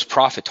clear off those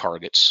profit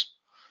targets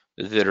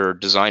that are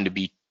designed to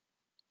be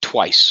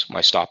twice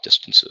my stop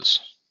distances.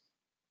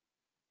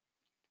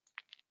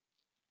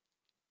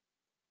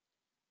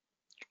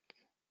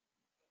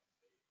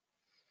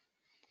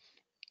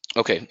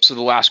 Okay, so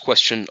the last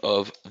question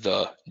of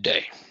the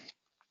day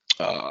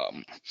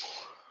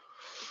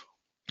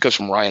comes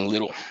from Ryan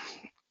Little.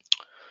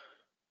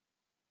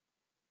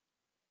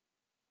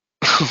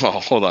 Oh,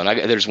 hold on.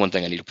 There's one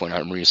thing I need to point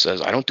out. Maria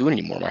says, I don't do it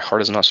anymore. My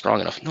heart is not strong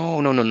enough.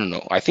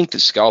 No. I think that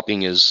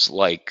scalping is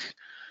like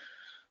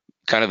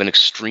kind of an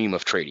extreme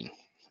of trading,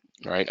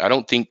 right? I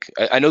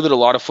know that a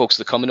lot of folks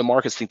that come into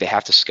markets think they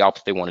have to scalp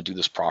if they want to do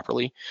this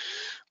properly,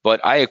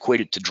 but I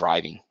equate it to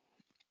driving.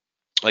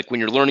 Like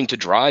when you're learning to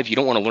drive, you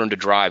don't want to learn to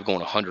drive going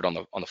 100 on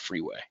the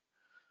freeway.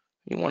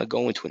 You want to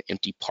go into an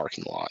empty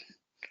parking lot,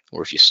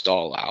 or if you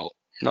stall out,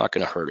 you're not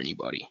going to hurt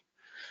anybody.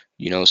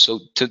 So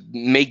to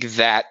make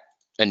that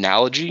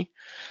analogy,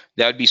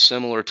 that would be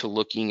similar to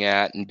looking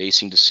at and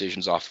basing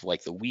decisions off of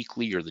like the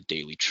weekly or the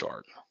daily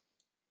chart.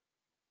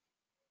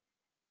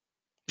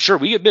 Sure,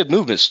 we get big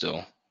movements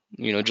still,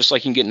 just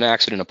like you can get in an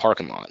accident in a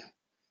parking lot.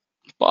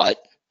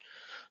 But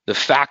the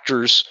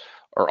factors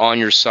are on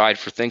your side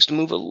for things to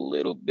move a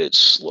little bit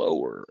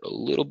slower, a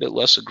little bit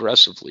less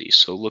aggressively.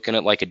 So looking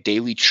at like a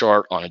daily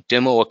chart on a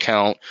demo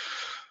account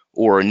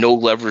or a no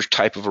leverage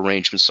type of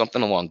arrangement,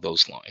 something along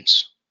those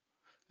lines.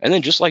 And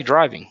then just like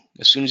driving,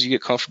 as soon as you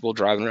get comfortable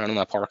driving around in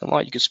that parking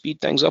lot, you can speed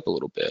things up a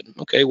little bit.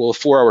 Okay, well, a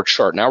 4-hour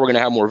chart. Now we're going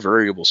to have more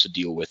variables to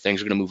deal with.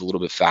 Things are going to move a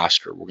little bit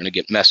faster. We're going to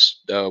get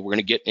we're going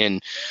to get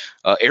in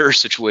error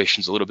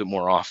situations a little bit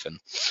more often.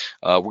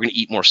 We're going to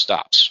eat more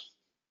stops,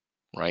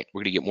 right?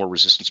 We're going to get more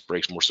resistance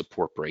breaks, more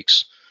support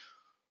breaks.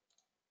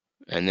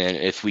 And then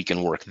if we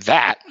can work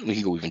that, we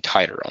can go even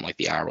tighter on like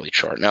the hourly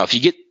chart. Now, if you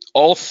get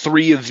all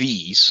three of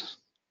these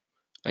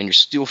and you're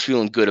still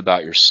feeling good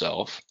about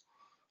yourself,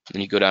 then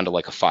you go down to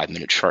like a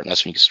 5-minute chart, and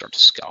that's when you can start to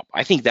scalp.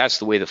 I think that's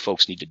the way that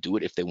folks need to do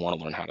it if they want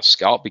to learn how to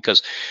scalp,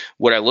 because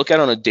what I look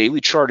at on a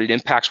daily chart, it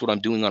impacts what I'm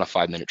doing on a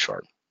 5-minute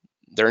chart.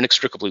 They're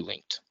inextricably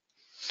linked.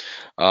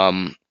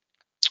 Now,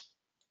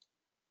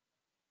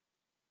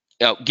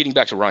 getting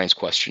back to Ryan's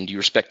question, do you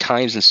respect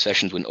times and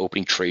sessions when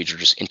opening trades or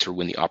just enter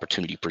when the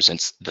opportunity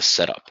presents the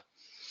setup?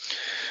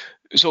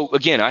 So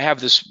again, I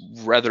have this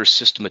rather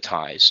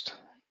systematized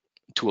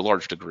to a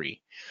large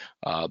degree.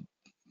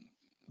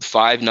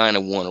 5, 9,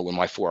 and 1 are when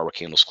my 4-hour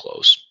candles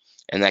close.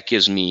 And that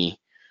gives me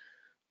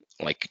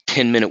like a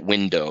 10-minute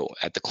window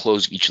at the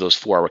close of each of those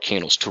 4-hour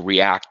candles to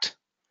react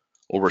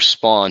or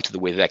respond to the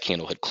way that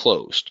candle had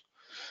closed.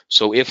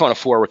 So if on a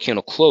 4-hour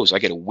candle close, I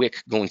get a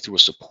wick going through a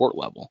support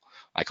level,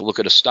 I could look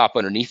at a stop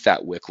underneath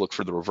that wick, look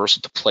for the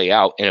reversal to play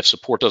out. And if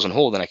support doesn't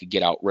hold, then I could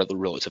get out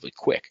relatively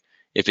quick.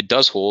 If it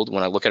does hold,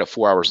 when I look at it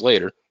 4 hours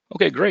later,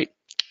 okay, great.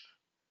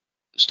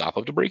 Stop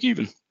up to break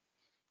even.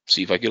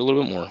 See if I get a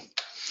little bit more.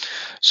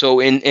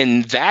 So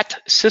in that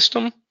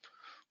system,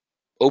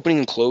 opening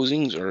and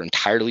closings are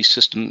entirely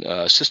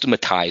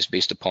systematized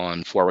based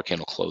upon 4-hour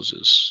candle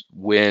closes.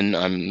 When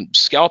I'm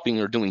scalping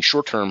or doing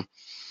short-term,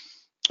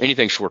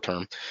 anything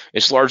short-term,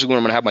 it's largely when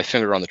I'm going to have my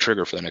finger on the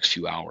trigger for the next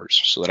few hours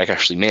so that I can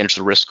actually manage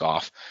the risk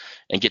off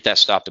and get that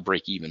stop to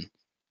break even.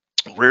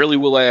 Rarely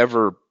will I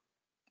ever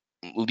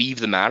leave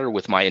the matter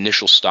with my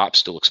initial stop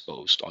still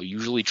exposed. I'll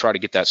usually try to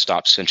get that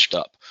stop cinched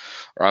up,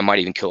 or I might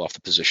even kill off the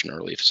position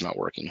early if it's not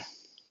working.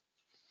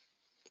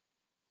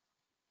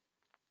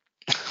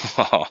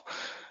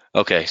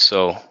 Okay,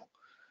 so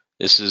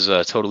this is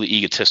totally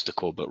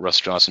egotistical, but Russ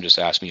Johnson just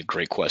asked me a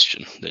great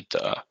question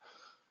that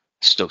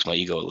stokes my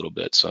ego a little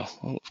bit. So,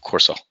 of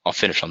course, I'll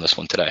finish on this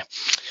one today.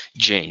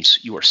 James,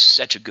 you are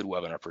such a good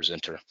webinar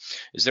presenter.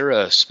 Is there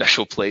a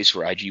special place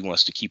where IG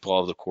wants to keep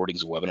all of the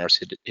recordings of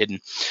webinars hidden?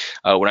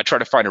 When I try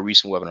to find a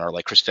recent webinar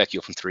like Chris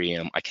Vecchio from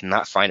 3am, I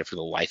cannot find it for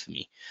the life of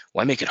me.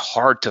 Why make it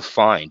hard to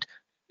find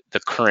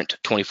the current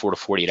 24 to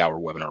 48 hour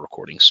webinar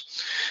recordings?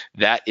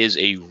 That is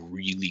a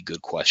really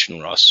good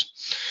question,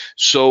 Russ.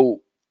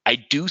 So I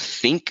do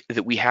think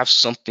that we have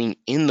something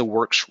in the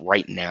works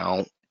right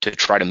now to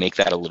try to make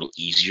that a little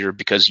easier,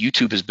 because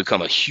YouTube has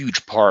become a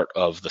huge part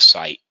of the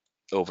site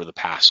over the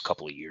past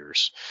couple of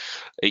years.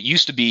 It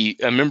used to be,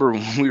 I remember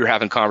when we were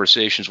having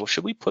conversations, well,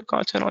 should we put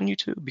content on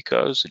YouTube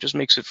because it just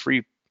makes it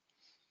free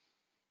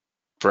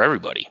for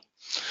everybody?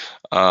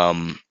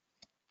 Now,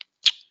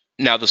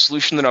 the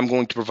solution that I'm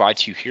going to provide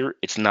to you here,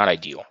 it's not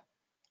ideal,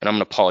 and I'm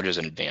going to apologize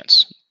in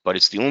advance, but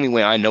it's the only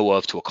way I know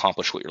of to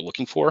accomplish what you're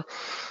looking for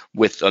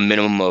with a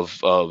minimum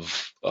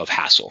of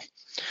hassle.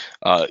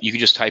 You can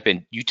just type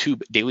in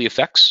YouTube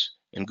DailyFX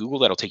in Google.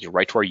 That'll take you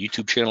right to our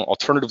YouTube channel.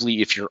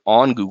 Alternatively, if you're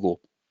on Google,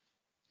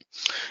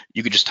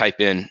 you could just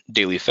type in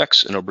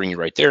DailyFX and it'll bring you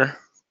right there.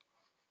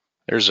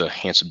 There's a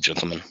handsome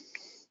gentleman,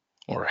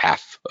 or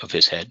half of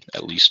his head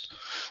at least.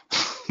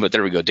 But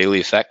there we go,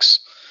 DailyFX.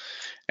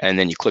 And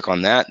then you click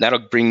on that. That'll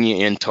bring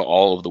you into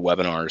all of the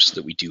webinars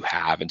that we do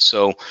have. And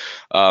so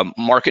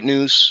market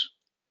news,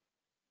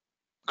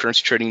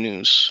 currency trading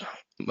news,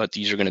 but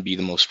these are going to be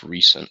the most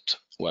recent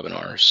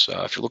webinars.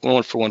 If you're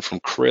looking for one from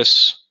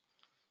Chris,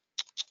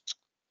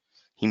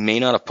 he may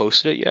not have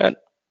posted it yet,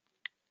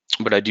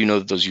 but I do know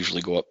that those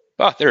usually go up.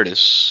 Ah, there it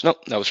is.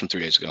 Nope, that was from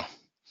 3 days ago.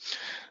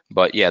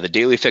 But yeah, the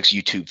DailyFX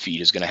YouTube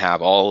feed is going to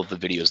have all of the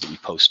videos that we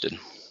posted.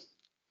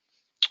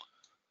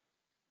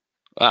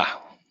 Ah,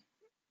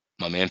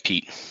 my man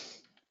Pete.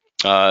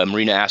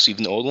 Marina asked,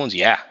 even the old ones?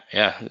 Yeah,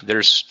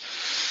 there's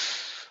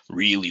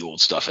really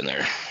old stuff in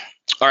there.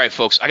 All right,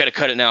 folks, I got to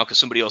cut it now because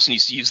somebody else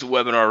needs to use the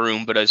webinar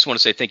room, but I just want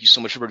to say thank you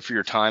so much, everybody, for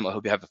your time. I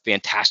hope you have a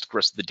fantastic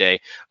rest of the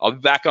day. I'll be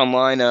back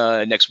online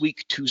next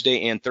week,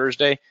 Tuesday and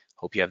Thursday.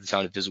 Hope you have the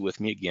time to visit with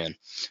me again.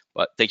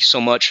 But thank you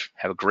so much.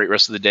 Have a great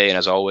rest of the day, and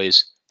as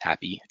always,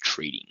 happy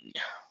trading.